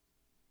day.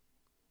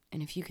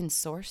 And if you can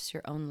source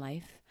your own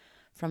life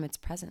from its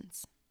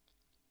presence.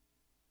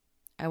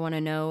 I want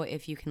to know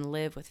if you can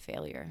live with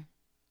failure,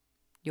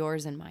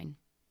 yours and mine,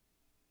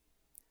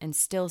 and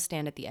still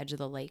stand at the edge of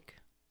the lake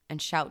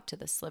and shout to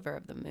the sliver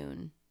of the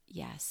moon,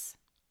 yes.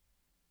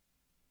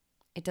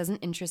 It doesn't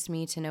interest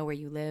me to know where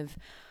you live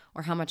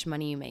or how much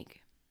money you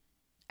make.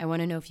 I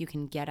want to know if you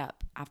can get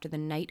up after the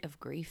night of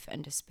grief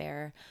and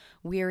despair,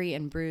 weary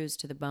and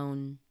bruised to the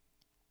bone,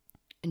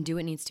 and do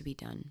what needs to be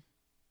done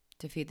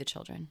to feed the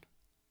children.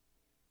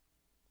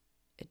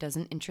 It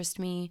doesn't interest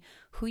me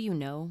who you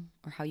know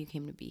or how you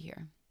came to be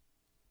here.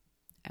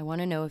 I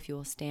want to know if you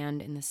will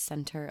stand in the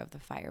center of the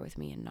fire with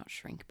me and not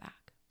shrink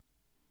back.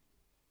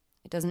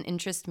 It doesn't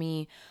interest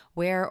me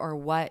where or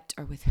what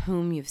or with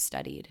whom you've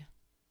studied.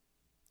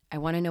 I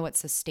want to know what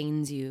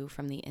sustains you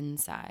from the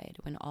inside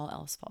when all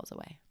else falls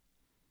away.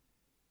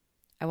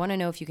 I want to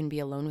know if you can be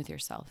alone with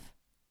yourself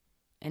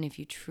and if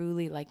you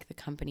truly like the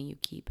company you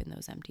keep in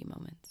those empty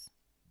moments.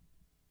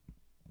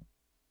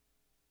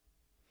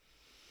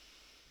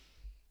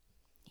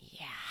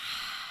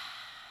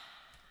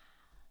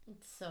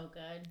 so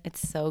good.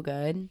 It's so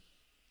good.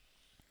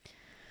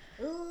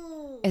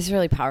 Ooh. It's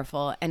really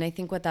powerful. And I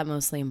think what that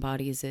mostly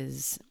embodies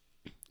is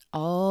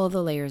all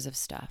the layers of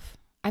stuff.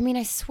 I mean,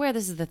 I swear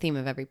this is the theme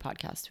of every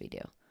podcast we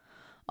do.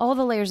 All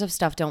the layers of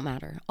stuff don't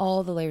matter.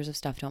 All the layers of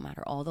stuff don't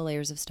matter. All the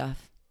layers of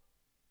stuff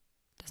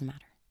doesn't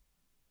matter.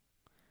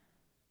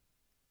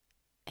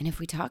 And if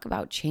we talk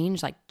about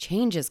change, like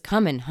change is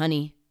coming,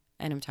 honey.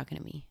 And I'm talking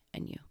to me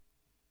and you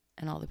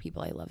and all the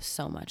people I love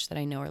so much that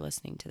I know are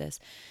listening to this,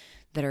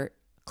 that are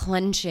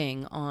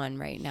clenching on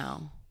right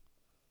now.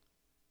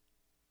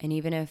 And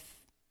even if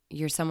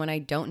you're someone I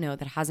don't know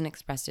that hasn't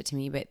expressed it to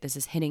me, but this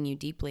is hitting you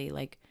deeply,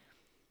 like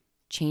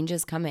change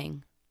is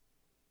coming.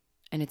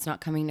 And it's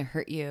not coming to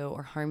hurt you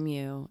or harm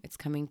you. It's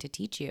coming to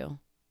teach you.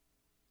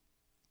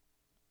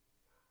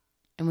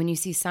 And when you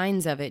see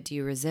signs of it, do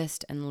you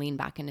resist and lean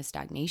back into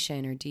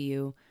stagnation, or do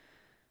you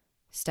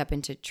step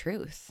into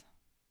truth?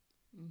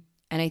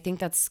 And I think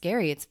that's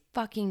scary. It's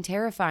fucking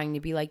terrifying to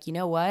be like, you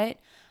know what?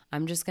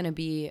 I'm just going to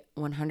be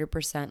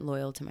 100%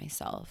 loyal to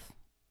myself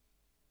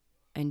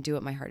and do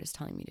what my heart is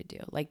telling me to do.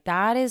 Like,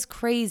 that is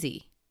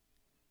crazy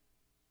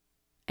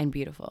and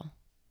beautiful.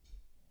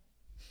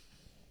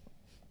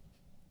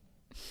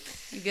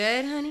 You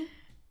good, honey?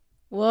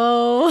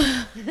 Whoa.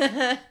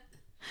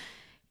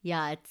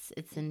 Yeah,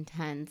 it's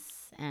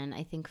intense. And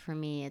I think for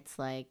me, it's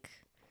like,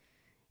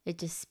 it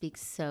just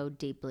speaks so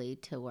deeply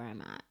to where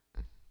I'm at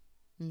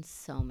in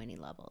so many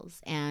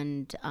levels.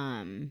 And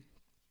I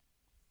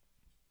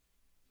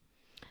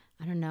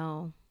don't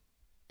know.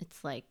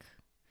 It's like,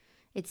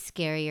 it's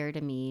scarier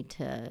to me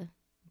to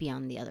be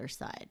on the other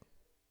side.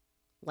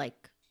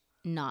 Like,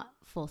 not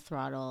full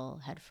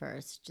throttle head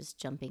first, just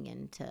jumping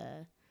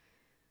into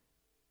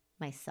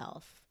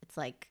myself. It's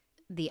like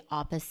the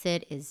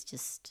opposite is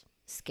just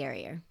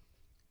scarier.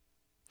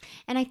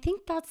 And I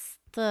think that's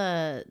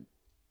the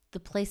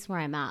place where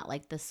I'm at,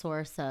 like the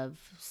source of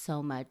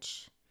so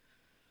much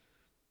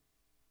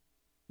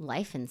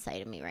life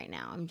inside of me right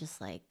now. I'm just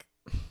like,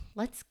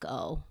 let's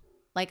go.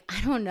 Like,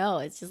 I don't know.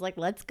 It's just like,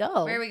 let's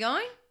go. Where are we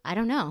going? I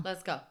don't know.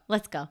 Let's go.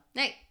 Let's go.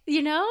 Hey.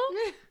 You know?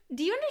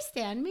 Do you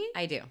understand me?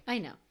 I do. I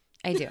know.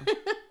 I do.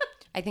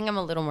 I think I'm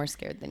a little more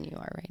scared than you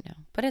are right now,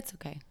 but it's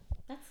okay.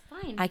 That's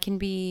fine. I can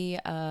be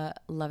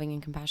loving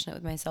and compassionate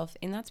with myself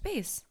in that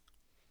space.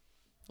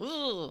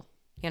 Ooh,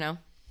 you know?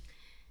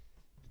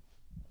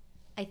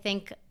 I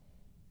think,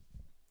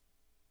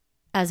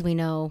 as we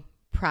know,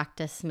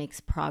 practice makes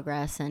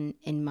progress. And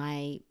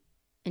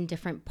in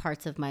different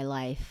parts of my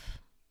life,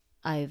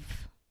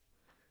 I've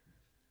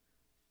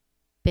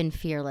been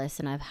fearless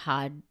and I've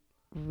had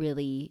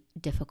really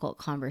difficult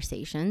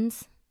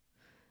conversations.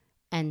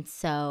 And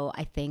so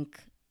I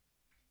think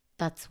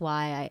that's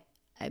why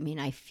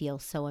I feel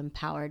so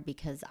empowered,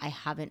 because I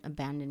haven't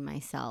abandoned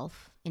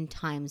myself in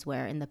times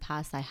where in the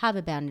past I have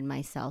abandoned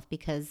myself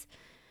because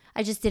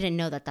I just didn't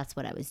know that that's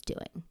what I was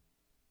doing.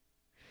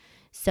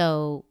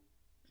 So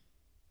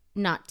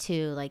not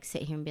to like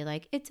sit here and be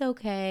like, it's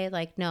okay.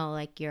 Like, no,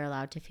 like you're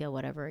allowed to feel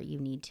whatever you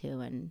need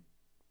to. And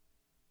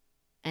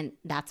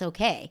that's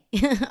okay.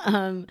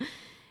 And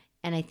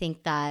I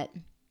think that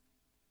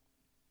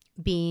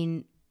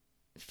being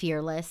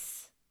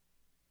fearless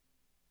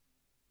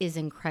is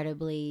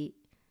incredibly,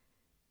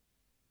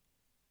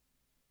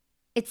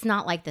 it's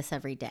not like this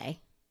every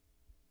day,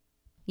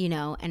 you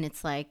know? And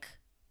it's like,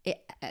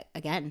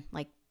 again,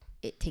 like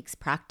it takes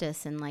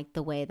practice, and like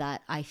the way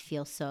that I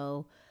feel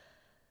so,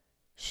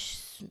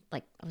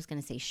 like I was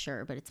going to say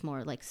sure, but it's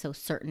more like so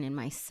certain in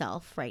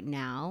myself right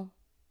now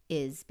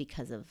is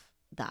because of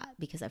that,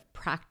 because I've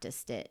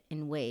practiced it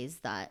in ways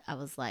that I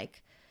was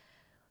like,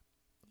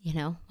 you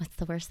know, what's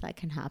the worst that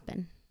can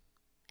happen?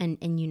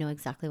 And you know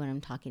exactly what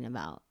I'm talking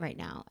about right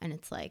now. And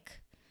it's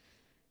like,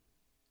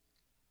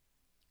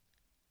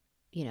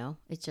 you know,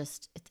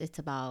 it's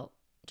about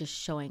just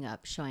showing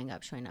up.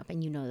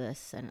 And you know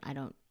this, and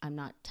I'm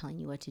not telling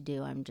you what to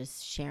do. I'm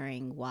just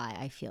sharing why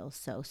I feel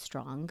so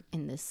strong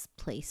in this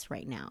place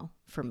right now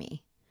for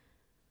me.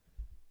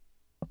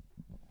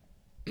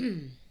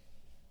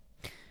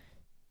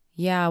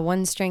 Yeah,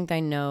 one strength I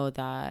know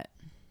that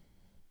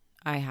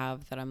I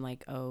have that I'm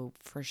like, oh,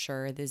 for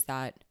sure, is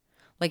that,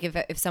 like,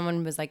 if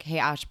someone was like, hey,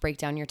 Ash, break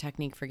down your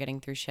technique for getting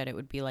through shit, it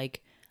would be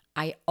like,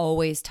 I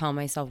always tell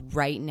myself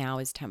right now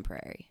is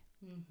temporary.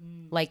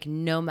 Mm-hmm. Like,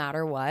 no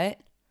matter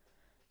what,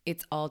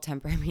 it's all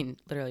temporary. I mean,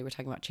 literally, we're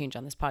talking about change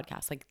on this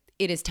podcast. Like,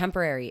 it is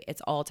temporary.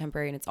 It's all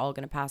temporary, and it's all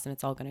going to pass, and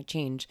it's all going to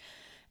change.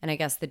 And I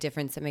guess the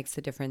difference that makes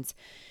the difference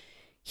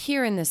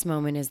here in this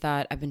moment is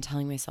that I've been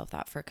telling myself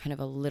that for kind of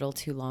a little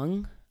too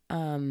long.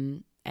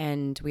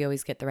 And we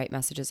always get the right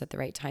messages at the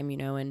right time, you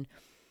know? And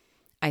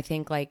I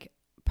think like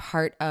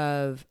part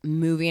of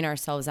moving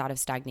ourselves out of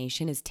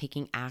stagnation is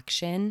taking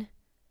action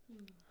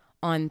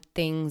on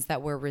things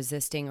that we're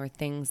resisting or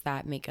things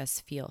that make us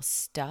feel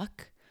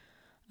stuck.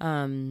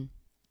 And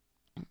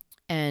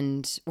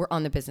we're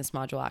on the business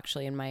module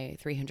actually in my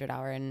 300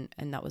 hour. And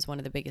that was one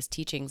of the biggest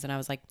teachings. And I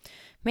was like,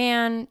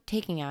 man,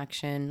 taking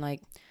action,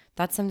 like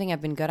that's something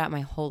I've been good at my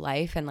whole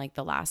life. And like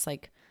the last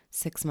like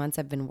 6 months,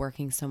 I've been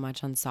working so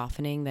much on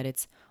softening that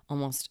it's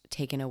almost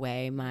taken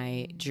away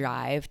my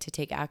drive to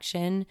take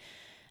action.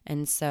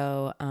 And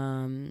so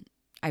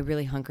I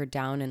really hunkered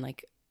down, and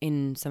like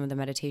in some of the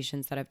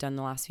meditations that I've done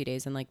the last few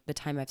days and like the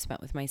time I've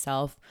spent with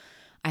myself,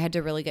 I had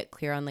to really get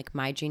clear on like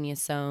my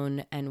genius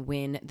zone and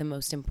when the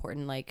most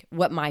important, like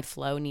what my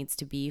flow needs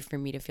to be for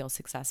me to feel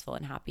successful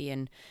and happy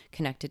and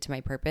connected to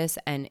my purpose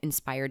and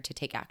inspired to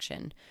take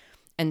action.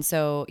 And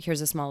so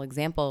here's a small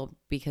example,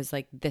 because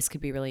like this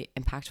could be really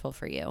impactful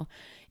for you,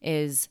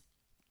 is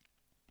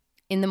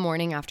in the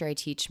morning after I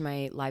teach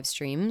my live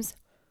streams,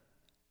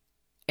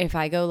 if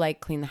I go like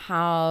clean the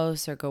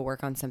house or go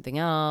work on something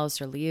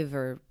else or leave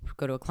or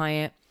go to a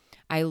client,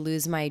 I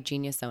lose my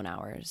genius zone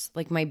hours.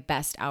 Like my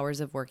best hours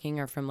of working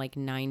are from like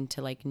 9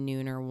 to like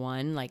noon or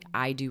 1. Like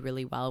I do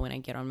really well when I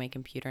get on my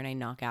computer and I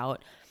knock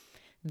out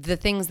the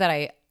things that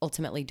I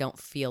ultimately don't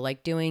feel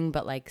like doing,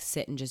 but like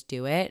sit and just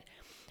do it.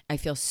 I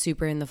feel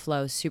super in the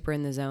flow, super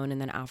in the zone.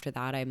 And then after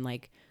that, I'm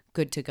like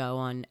good to go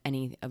on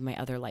any of my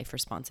other life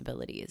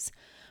responsibilities.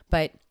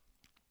 But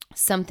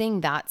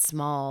something that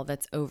small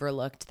that's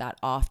overlooked that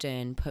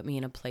often put me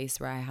in a place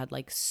where I had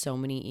like so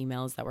many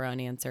emails that were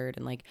unanswered,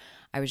 and like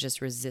I was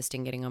just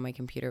resisting getting on my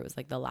computer. It was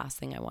like the last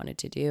thing I wanted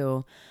to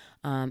do.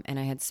 And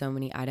I had so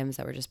many items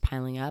that were just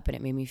piling up, and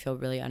it made me feel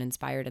really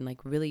uninspired and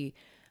like really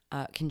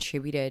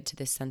contributed to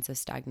this sense of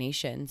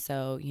stagnation.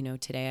 So,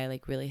 today I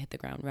like really hit the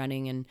ground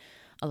running and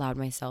allowed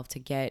myself to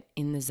get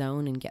in the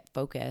zone and get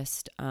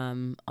focused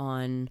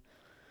on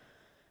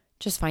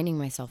just finding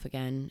myself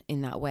again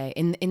in that way,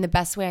 in the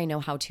best way I know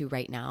how to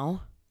right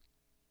now,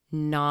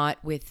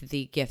 not with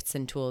the gifts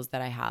and tools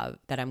that I have,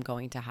 that I'm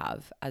going to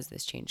have as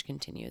this change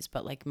continues,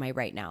 but like my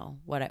right now.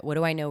 What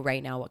do I know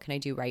right now? What can I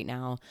do right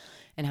now?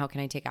 And how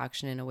can I take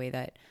action in a way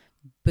that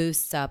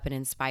boosts up and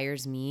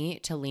inspires me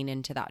to lean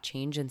into that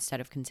change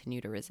instead of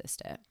continue to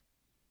resist it?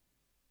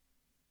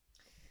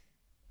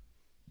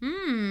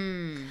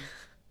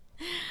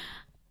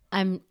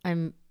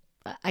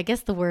 I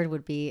guess the word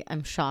would be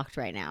I'm shocked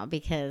right now,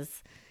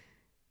 because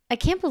I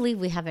can't believe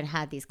we haven't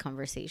had these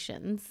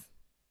conversations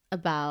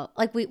about,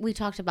 like we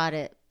talked about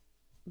it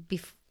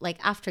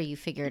like after you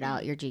figured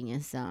out your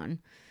genius zone.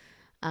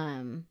 The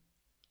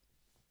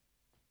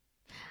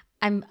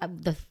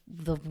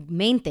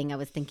main thing I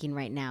was thinking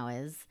right now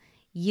is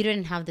you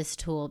didn't have this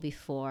tool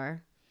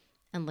before,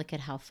 and look at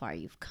how far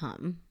you've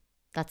come.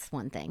 That's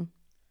one thing.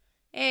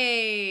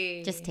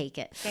 Hey, just take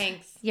it.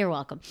 Thanks. You're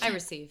welcome. I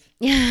receive.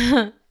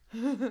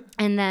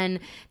 And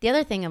then the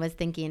other thing I was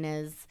thinking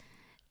is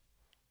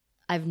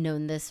I've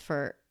known this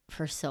for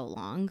so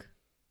long,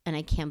 and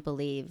I can't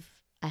believe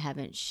I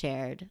haven't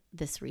shared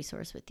this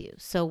resource with you.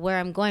 So where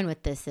I'm going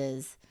with this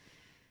is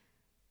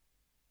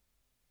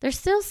there's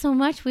still so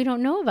much we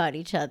don't know about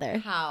each other.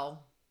 How?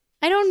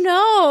 I don't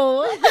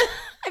know.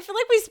 I feel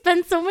like we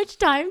spend so much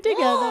time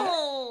together.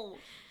 Whoa.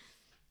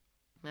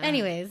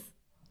 Anyways.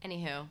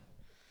 Anywho.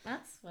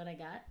 That's what I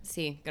got.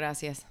 Sí,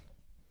 gracias.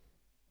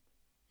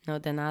 No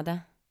de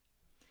nada.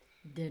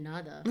 De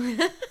nada.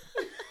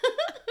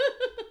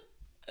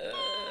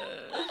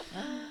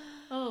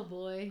 Oh,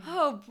 boy.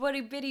 Oh,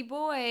 buddy bitty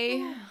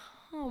boy.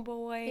 Oh,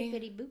 boy.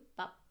 Bippity boop,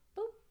 bop,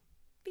 boop,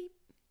 beep.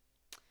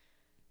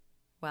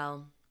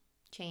 Well.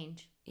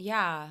 Change.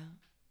 Yeah.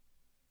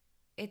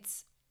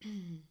 It's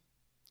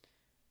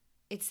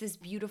this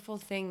beautiful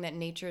thing that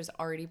nature's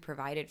already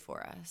provided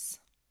for us.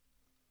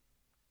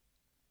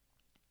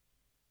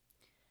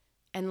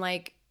 And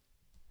like,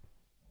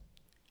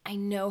 I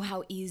know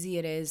how easy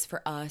it is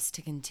for us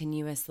to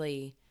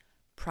continuously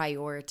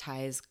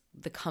prioritize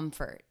the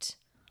comfort.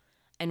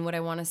 And what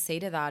I want to say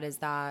to that is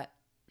that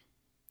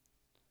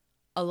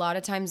a lot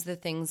of times the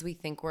things we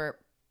think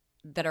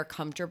that are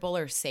comfortable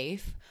or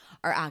safe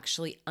are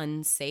actually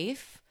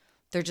unsafe.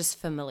 They're just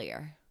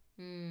familiar.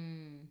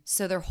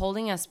 So they're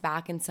holding us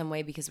back in some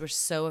way because we're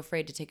so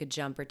afraid to take a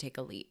jump or take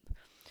a leap.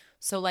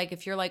 So like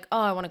if you're like, oh,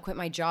 I want to quit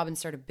my job and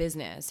start a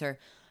business, or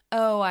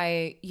oh,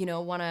 I,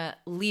 want to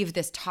leave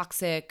this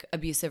toxic,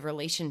 abusive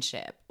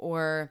relationship,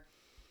 or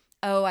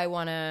oh, I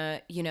want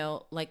to,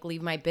 like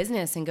leave my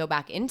business and go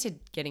back into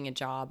getting a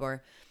job,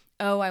 or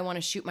oh, I want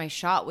to shoot my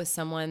shot with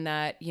someone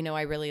that,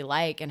 I really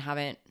like and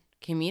haven't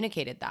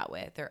communicated that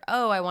with, or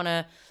oh, I want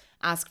to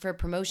ask for a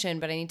promotion,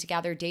 but I need to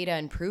gather data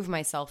and prove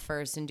myself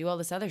first and do all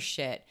this other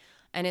shit.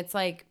 And it's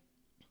like,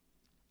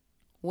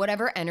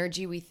 whatever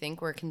energy we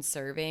think we're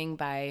conserving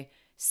by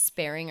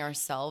sparing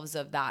ourselves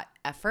of that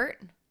effort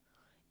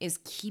is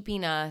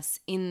keeping us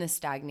in the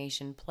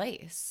stagnation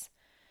place.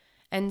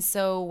 And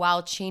so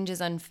while change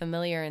is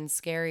unfamiliar and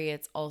scary,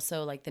 it's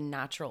also like the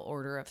natural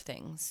order of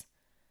things.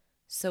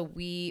 So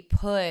we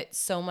put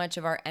so much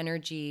of our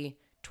energy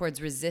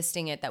towards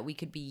resisting it that we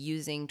could be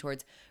using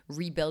towards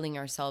rebuilding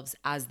ourselves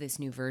as this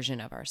new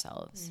version of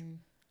ourselves.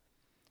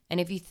 And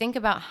if you think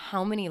about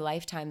how many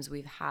lifetimes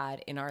we've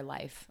had in our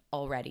life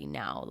already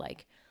now,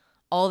 like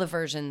all the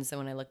versions, and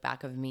when I look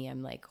back of me,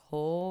 I'm like,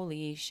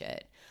 holy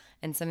shit.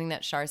 And something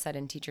that Shar said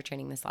in teacher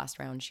training this last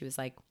round, she was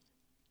like,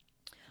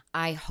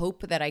 I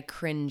hope that I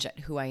cringe at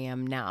who I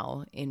am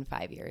now in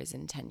 5 years,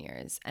 in 10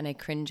 years. And I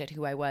cringe at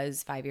who I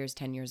was 5 years,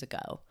 10 years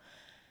ago.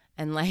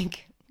 And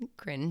like,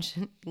 cringe.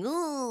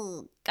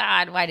 Ooh,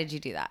 God, why did you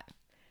do that?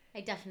 I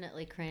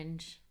definitely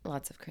cringe.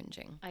 Lots of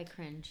cringing. I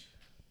cringe.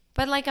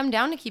 But like, I'm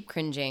down to keep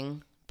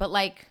cringing. But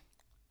like,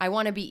 I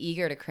want to be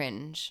eager to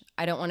cringe.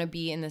 I don't want to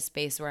be in the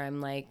space where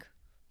I'm like,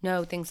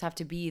 no, things have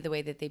to be the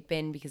way that they've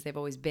been because they've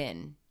always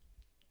been.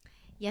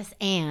 Yes,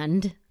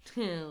 and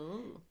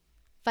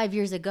 5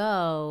 years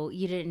ago,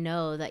 you didn't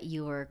know that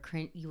you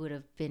would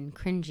have been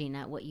cringing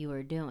at what you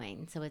were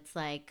doing. So it's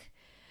like,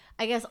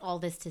 I guess all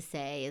this to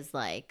say is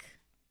like,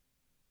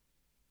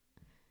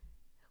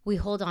 we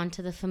hold on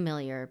to the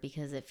familiar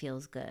because it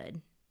feels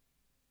good.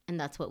 And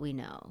that's what we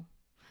know.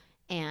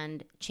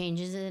 And change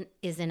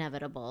is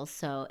inevitable.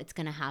 So it's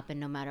going to happen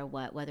no matter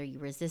what, whether you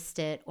resist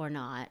it or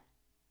not,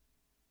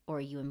 or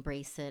you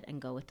embrace it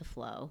and go with the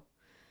flow.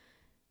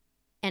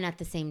 And at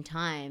the same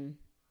time,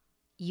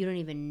 you don't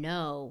even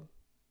know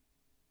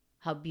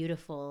how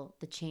beautiful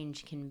the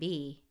change can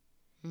be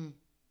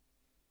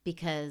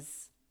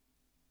because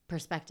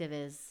perspective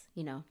is,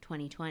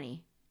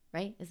 2020,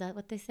 right? Is that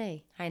what they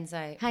say?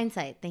 Hindsight.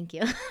 Thank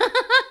you.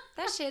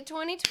 That shit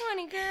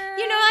 2020, girl.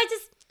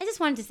 I just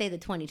wanted to say the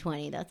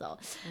 2020, that's all.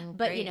 Oh,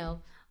 but, great.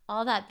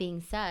 All that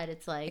being said,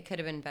 it's like... It could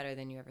have been better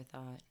than you ever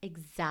thought.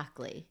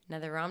 Exactly.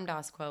 Another Ram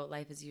Dass quote,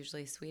 life is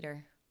usually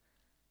sweeter.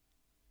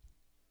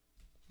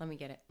 Let me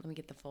get it. Let me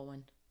get the full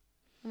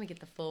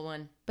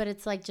one. But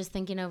it's like just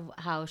thinking of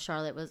how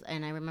Charlotte was,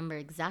 and I remember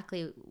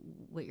exactly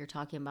what you're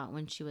talking about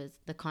when she was,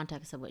 the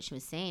context of what she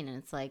was saying. And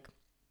it's like,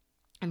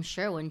 I'm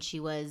sure when she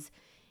was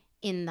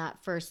in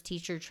that first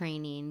teacher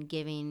training,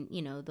 giving,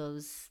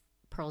 those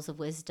pearls of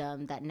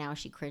wisdom that now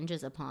she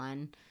cringes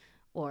upon,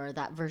 or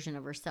that version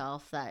of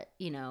herself that,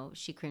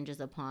 she cringes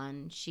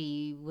upon,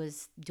 she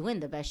was doing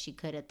the best she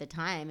could at the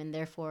time. And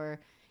therefore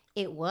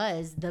it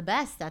was the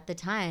best at the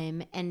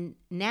time. And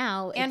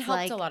now it's and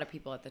helped like, a lot of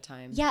people at the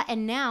time. Yeah.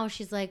 And now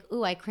she's like,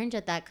 ooh, I cringe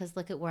at that because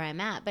look at where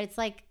I'm at. But it's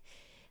like,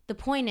 the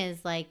point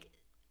is like,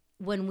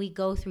 when we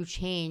go through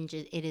change,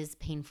 it is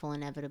painful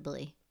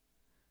inevitably.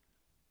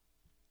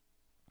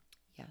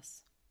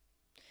 Yes.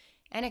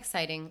 And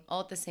exciting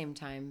all at the same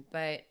time,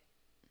 but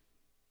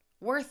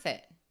worth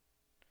it.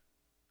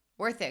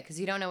 Worth it because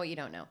you don't know what you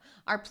don't know.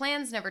 Our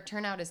plans never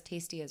turn out as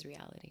tasty as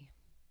reality.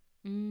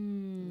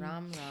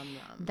 Ram.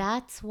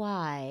 That's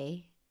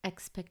why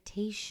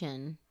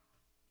expectation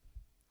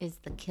is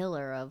the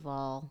killer of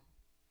all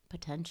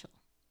potential.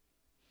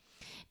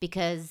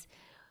 Because,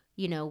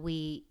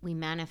 we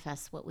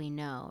manifest what we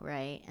know,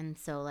 right? And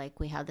so like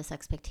we have this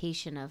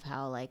expectation of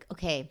how like,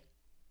 okay,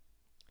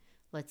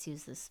 let's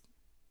use this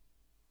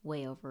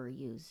way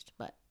overused,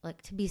 but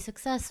like to be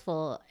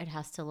successful, it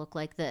has to look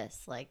like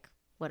this, like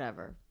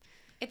whatever.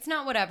 It's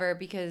not whatever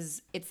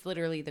because it's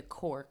literally the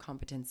core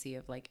competency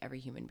of like every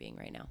human being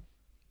right now.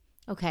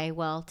 Okay,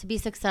 well, to be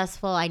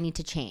successful, I need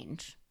to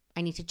change.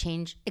 I need to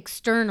change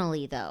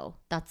externally though.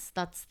 That's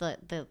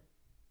the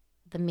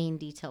main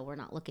detail we're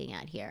not looking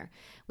at here.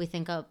 We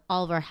think of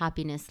all of our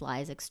happiness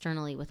lies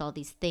externally with all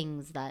these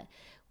things that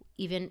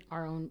even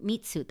our own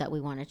meat suit that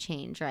we want to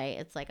change, right?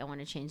 It's like, I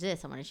want to change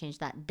this, I want to change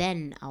that,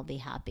 then I'll be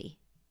happy.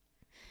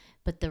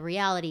 But the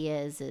reality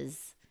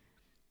is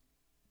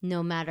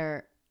no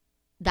matter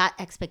that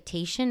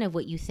expectation of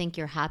what you think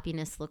your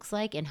happiness looks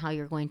like and how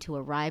you're going to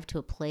arrive to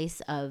a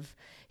place of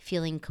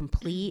feeling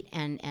complete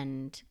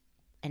and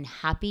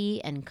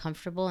happy and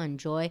comfortable and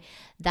joy,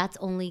 that's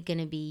only going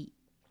to be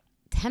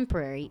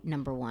temporary,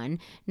 number one.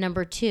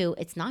 Number two,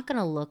 it's not going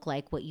to look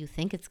like what you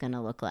think it's going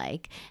to look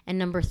like. And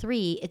number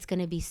three, it's going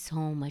to be so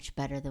much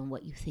better than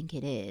what you think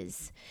it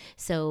is.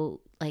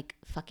 So like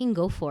fucking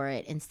go for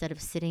it instead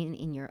of sitting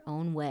in your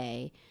own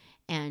way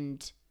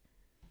and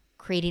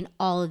creating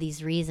all of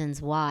these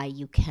reasons why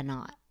you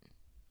cannot.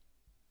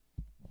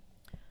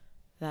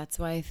 That's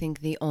why I think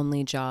the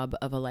only job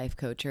of a life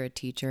coach or a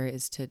teacher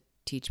is to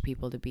teach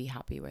people to be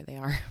happy where they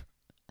are.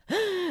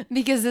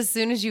 Because as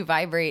soon as you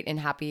vibrate in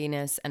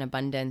happiness and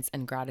abundance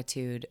and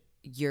gratitude,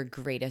 your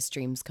greatest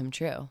dreams come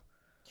true.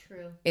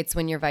 True. It's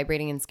when you're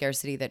vibrating in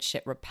scarcity that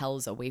shit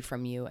repels away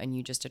from you and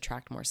you just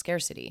attract more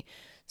scarcity.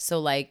 So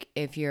like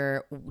if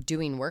you're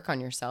doing work on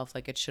yourself,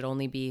 like it should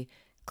only be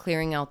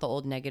clearing out the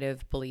old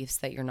negative beliefs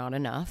that you're not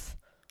enough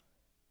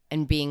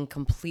and being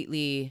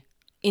completely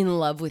in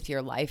love with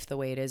your life the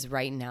way it is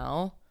right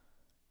now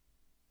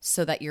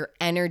so that your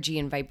energy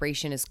and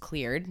vibration is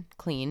cleared,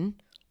 clean,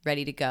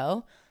 ready to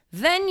go.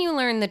 Then you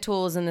learn the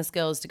tools and the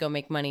skills to go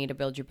make money, to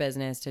build your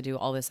business, to do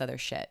all this other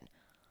shit.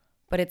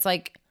 But it's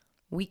like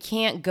we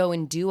can't go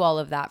and do all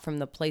of that from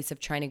the place of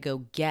trying to go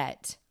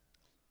get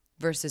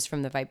versus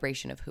from the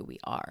vibration of who we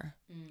are.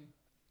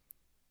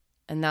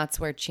 And that's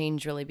where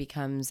change really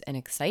becomes an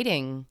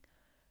exciting,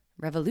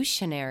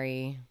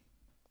 revolutionary,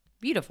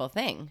 beautiful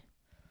thing.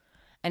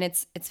 And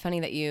it's funny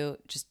that you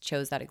just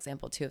chose that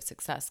example too of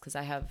success, because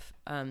I have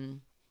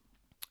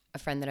a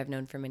friend that I've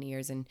known for many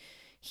years, and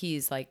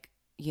he's like,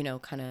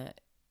 kind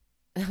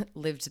of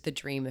lived the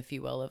dream, if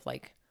you will, of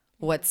like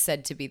what's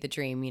said to be the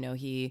dream.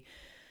 He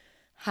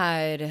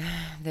had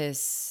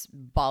this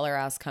baller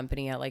ass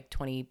company at like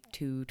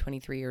 22,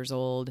 23 years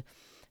old,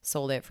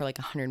 sold it for like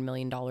 $100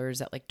 million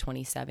at like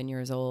 27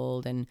 years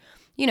old. And,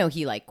 you know,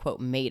 he like,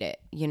 quote, made it,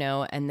 you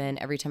know, and then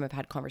every time I've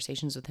had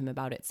conversations with him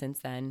about it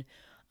since then,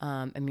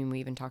 I mean, we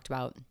even talked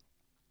about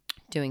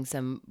doing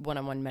some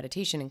one-on-one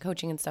meditation and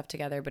coaching and stuff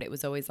together, but it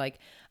was always like,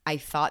 I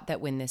thought that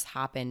when this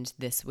happened,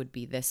 this would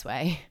be this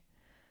way.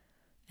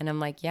 And I'm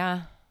like,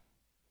 yeah,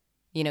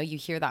 you know, you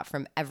hear that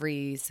from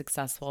every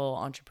successful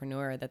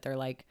entrepreneur that they're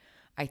like,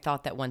 I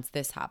thought that once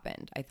this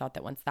happened, I thought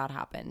that once that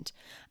happened.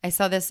 I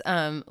saw this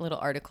little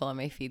article on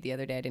my feed the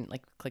other day. I didn't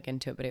like click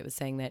into it, but it was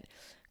saying that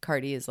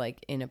Cardi is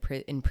like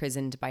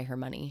imprisoned by her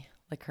money.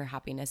 Like her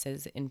happiness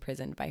is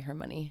imprisoned by her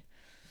money.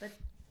 But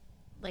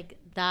like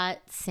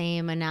that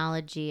same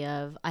analogy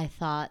of I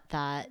thought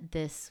that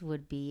this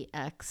would be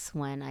X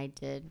when I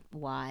did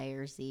Y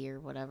or Z or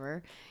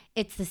whatever.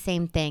 It's the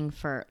same thing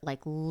for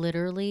like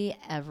literally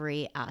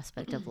every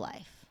aspect of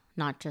life,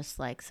 not just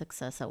like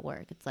success at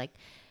work. It's like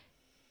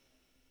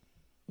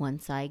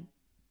once I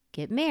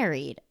get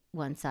married,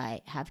 once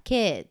I have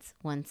kids,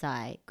 once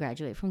I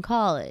graduate from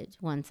college,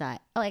 once I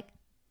like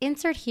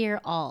insert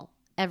here all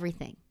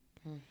everything.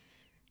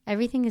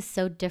 Everything is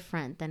so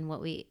different than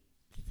what we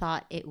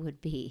thought it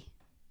would be.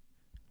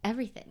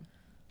 Everything.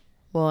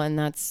 Well, and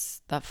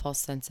that's that false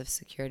sense of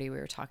security we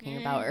were talking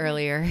about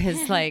earlier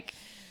is like,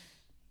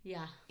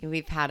 yeah,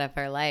 we've had up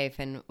our life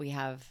and we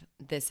have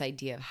this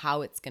idea of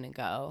how it's going to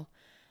go.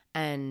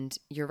 And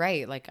you're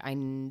right. Like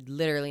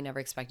literally never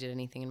expected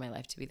anything in my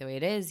life to be the way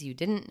it is. You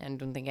didn't. And I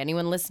don't think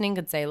anyone listening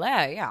could say,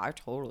 yeah, I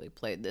totally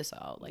played this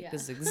out. Like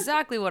this is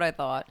exactly what I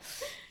thought.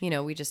 You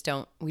know, we just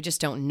don't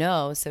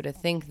know. So to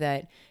think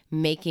that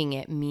making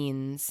it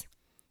means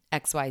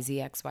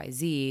XYZ,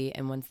 XYZ,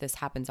 and once this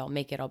happens, I'll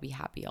make it, I'll be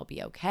happy, I'll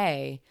be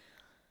okay.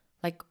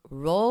 Like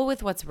roll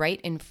with what's right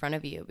in front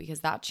of you, because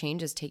that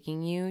change is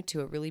taking you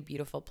to a really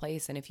beautiful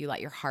place. And if you let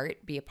your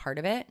heart be a part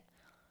of it,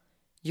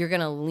 you're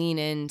going to lean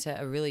into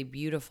a really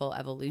beautiful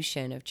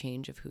evolution of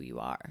change of who you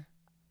are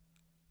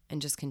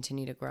and just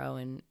continue to grow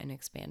and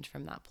expand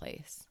from that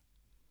place.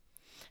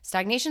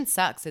 Stagnation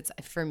sucks.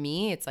 For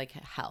me, it's like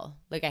hell.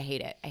 Like I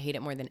hate it. I hate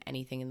it more than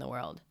anything in the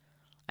world.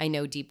 I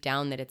know deep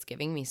down that it's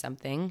giving me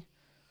something,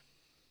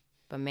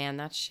 but man,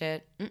 that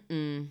shit,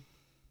 Oof.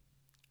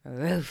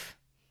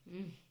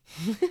 Do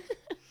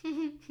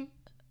you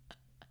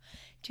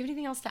have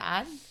anything else to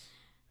add?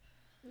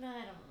 No,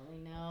 I don't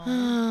really know.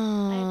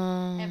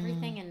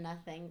 Everything and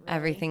nothing. Really.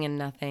 Everything and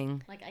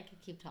nothing. Like I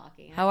could keep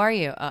talking. How are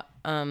you? I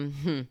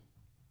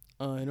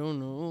don't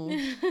know.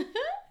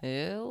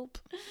 Help.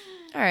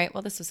 All right.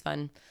 Well, this was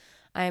fun.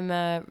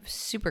 I'm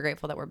super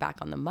grateful that we're back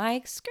on the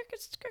mic. What?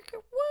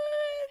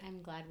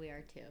 I'm glad we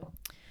are too.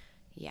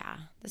 Yeah.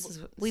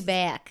 We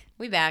back.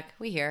 We back.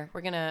 We here.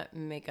 We're gonna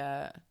make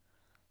a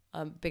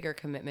bigger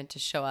commitment to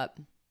show up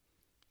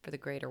for the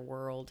greater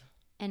world.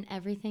 And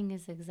everything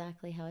is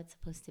exactly how it's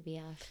supposed to be,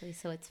 Ashley.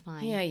 So it's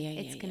fine. Yeah.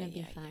 It's gonna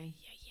be fine.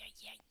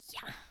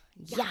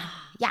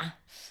 Yeah.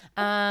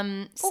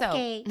 So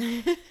okay.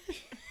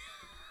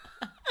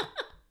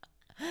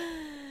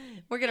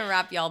 we're going to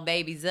wrap y'all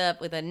babies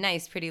up with a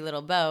nice, pretty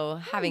little bow.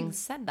 Having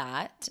said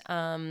that,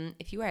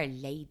 if you are a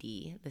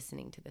lady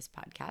listening to this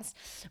podcast,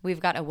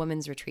 we've got a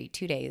women's retreat,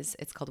 2 days.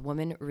 It's called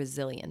Woman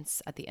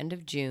Resilience at the end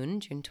of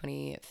June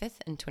 25th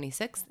and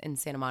 26th in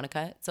Santa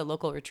Monica. It's a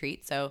local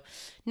retreat, so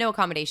no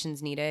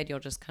accommodations needed. You'll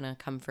just kind of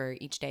come for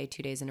each day,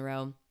 2 days in a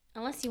row.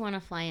 Unless you want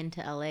to fly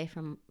into LA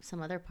from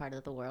some other part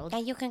of the world. Yeah,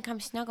 you can come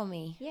snuggle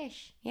me.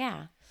 Yes.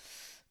 Yeah.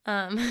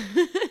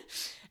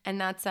 And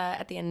that's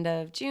at the end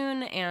of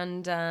June,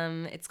 and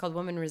it's called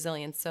Woman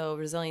Resilience. So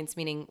resilience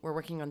meaning we're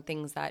working on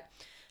things that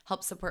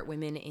help support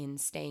women in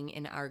staying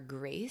in our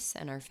grace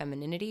and our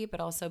femininity, but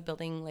also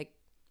building like,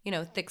 you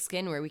know, thick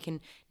skin where we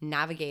can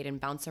navigate and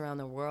bounce around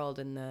the world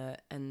and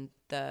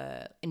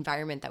the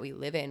environment that we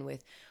live in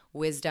with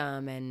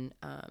wisdom and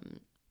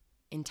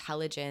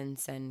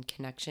intelligence and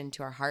connection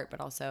to our heart,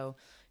 but also,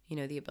 you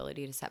know, the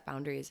ability to set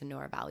boundaries and know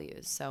our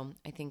values. So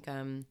I think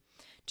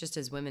just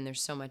as women,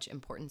 there's so much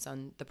importance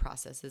on the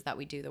processes that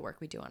we do, the work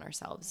we do on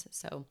ourselves.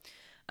 So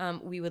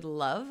we would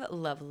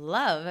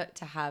love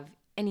to have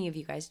any of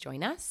you guys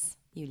join us,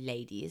 you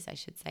ladies, I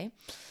should say.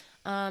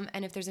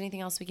 And if there's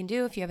anything else we can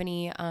do, if you have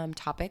any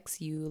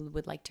topics you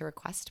would like to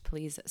request,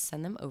 please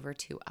send them over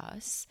to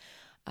us.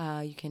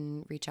 You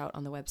can reach out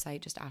on the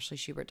website, just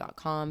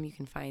ashleyschubert.com. You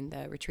can find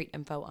the retreat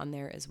info on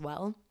there as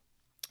well.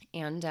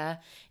 And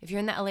if you're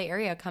in the LA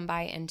area, come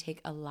by and take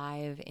a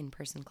live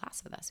in-person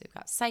class with us. We've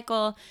got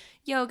cycle,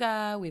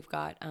 yoga. We've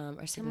got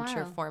our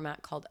signature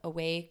format called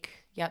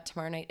Awake. Yeah,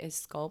 tomorrow night is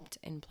Sculpt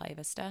in Playa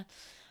Vista.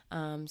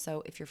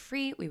 So if you're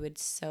free, we would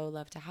so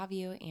love to have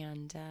you.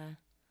 And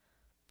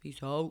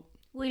peace out.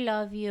 We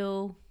love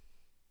you.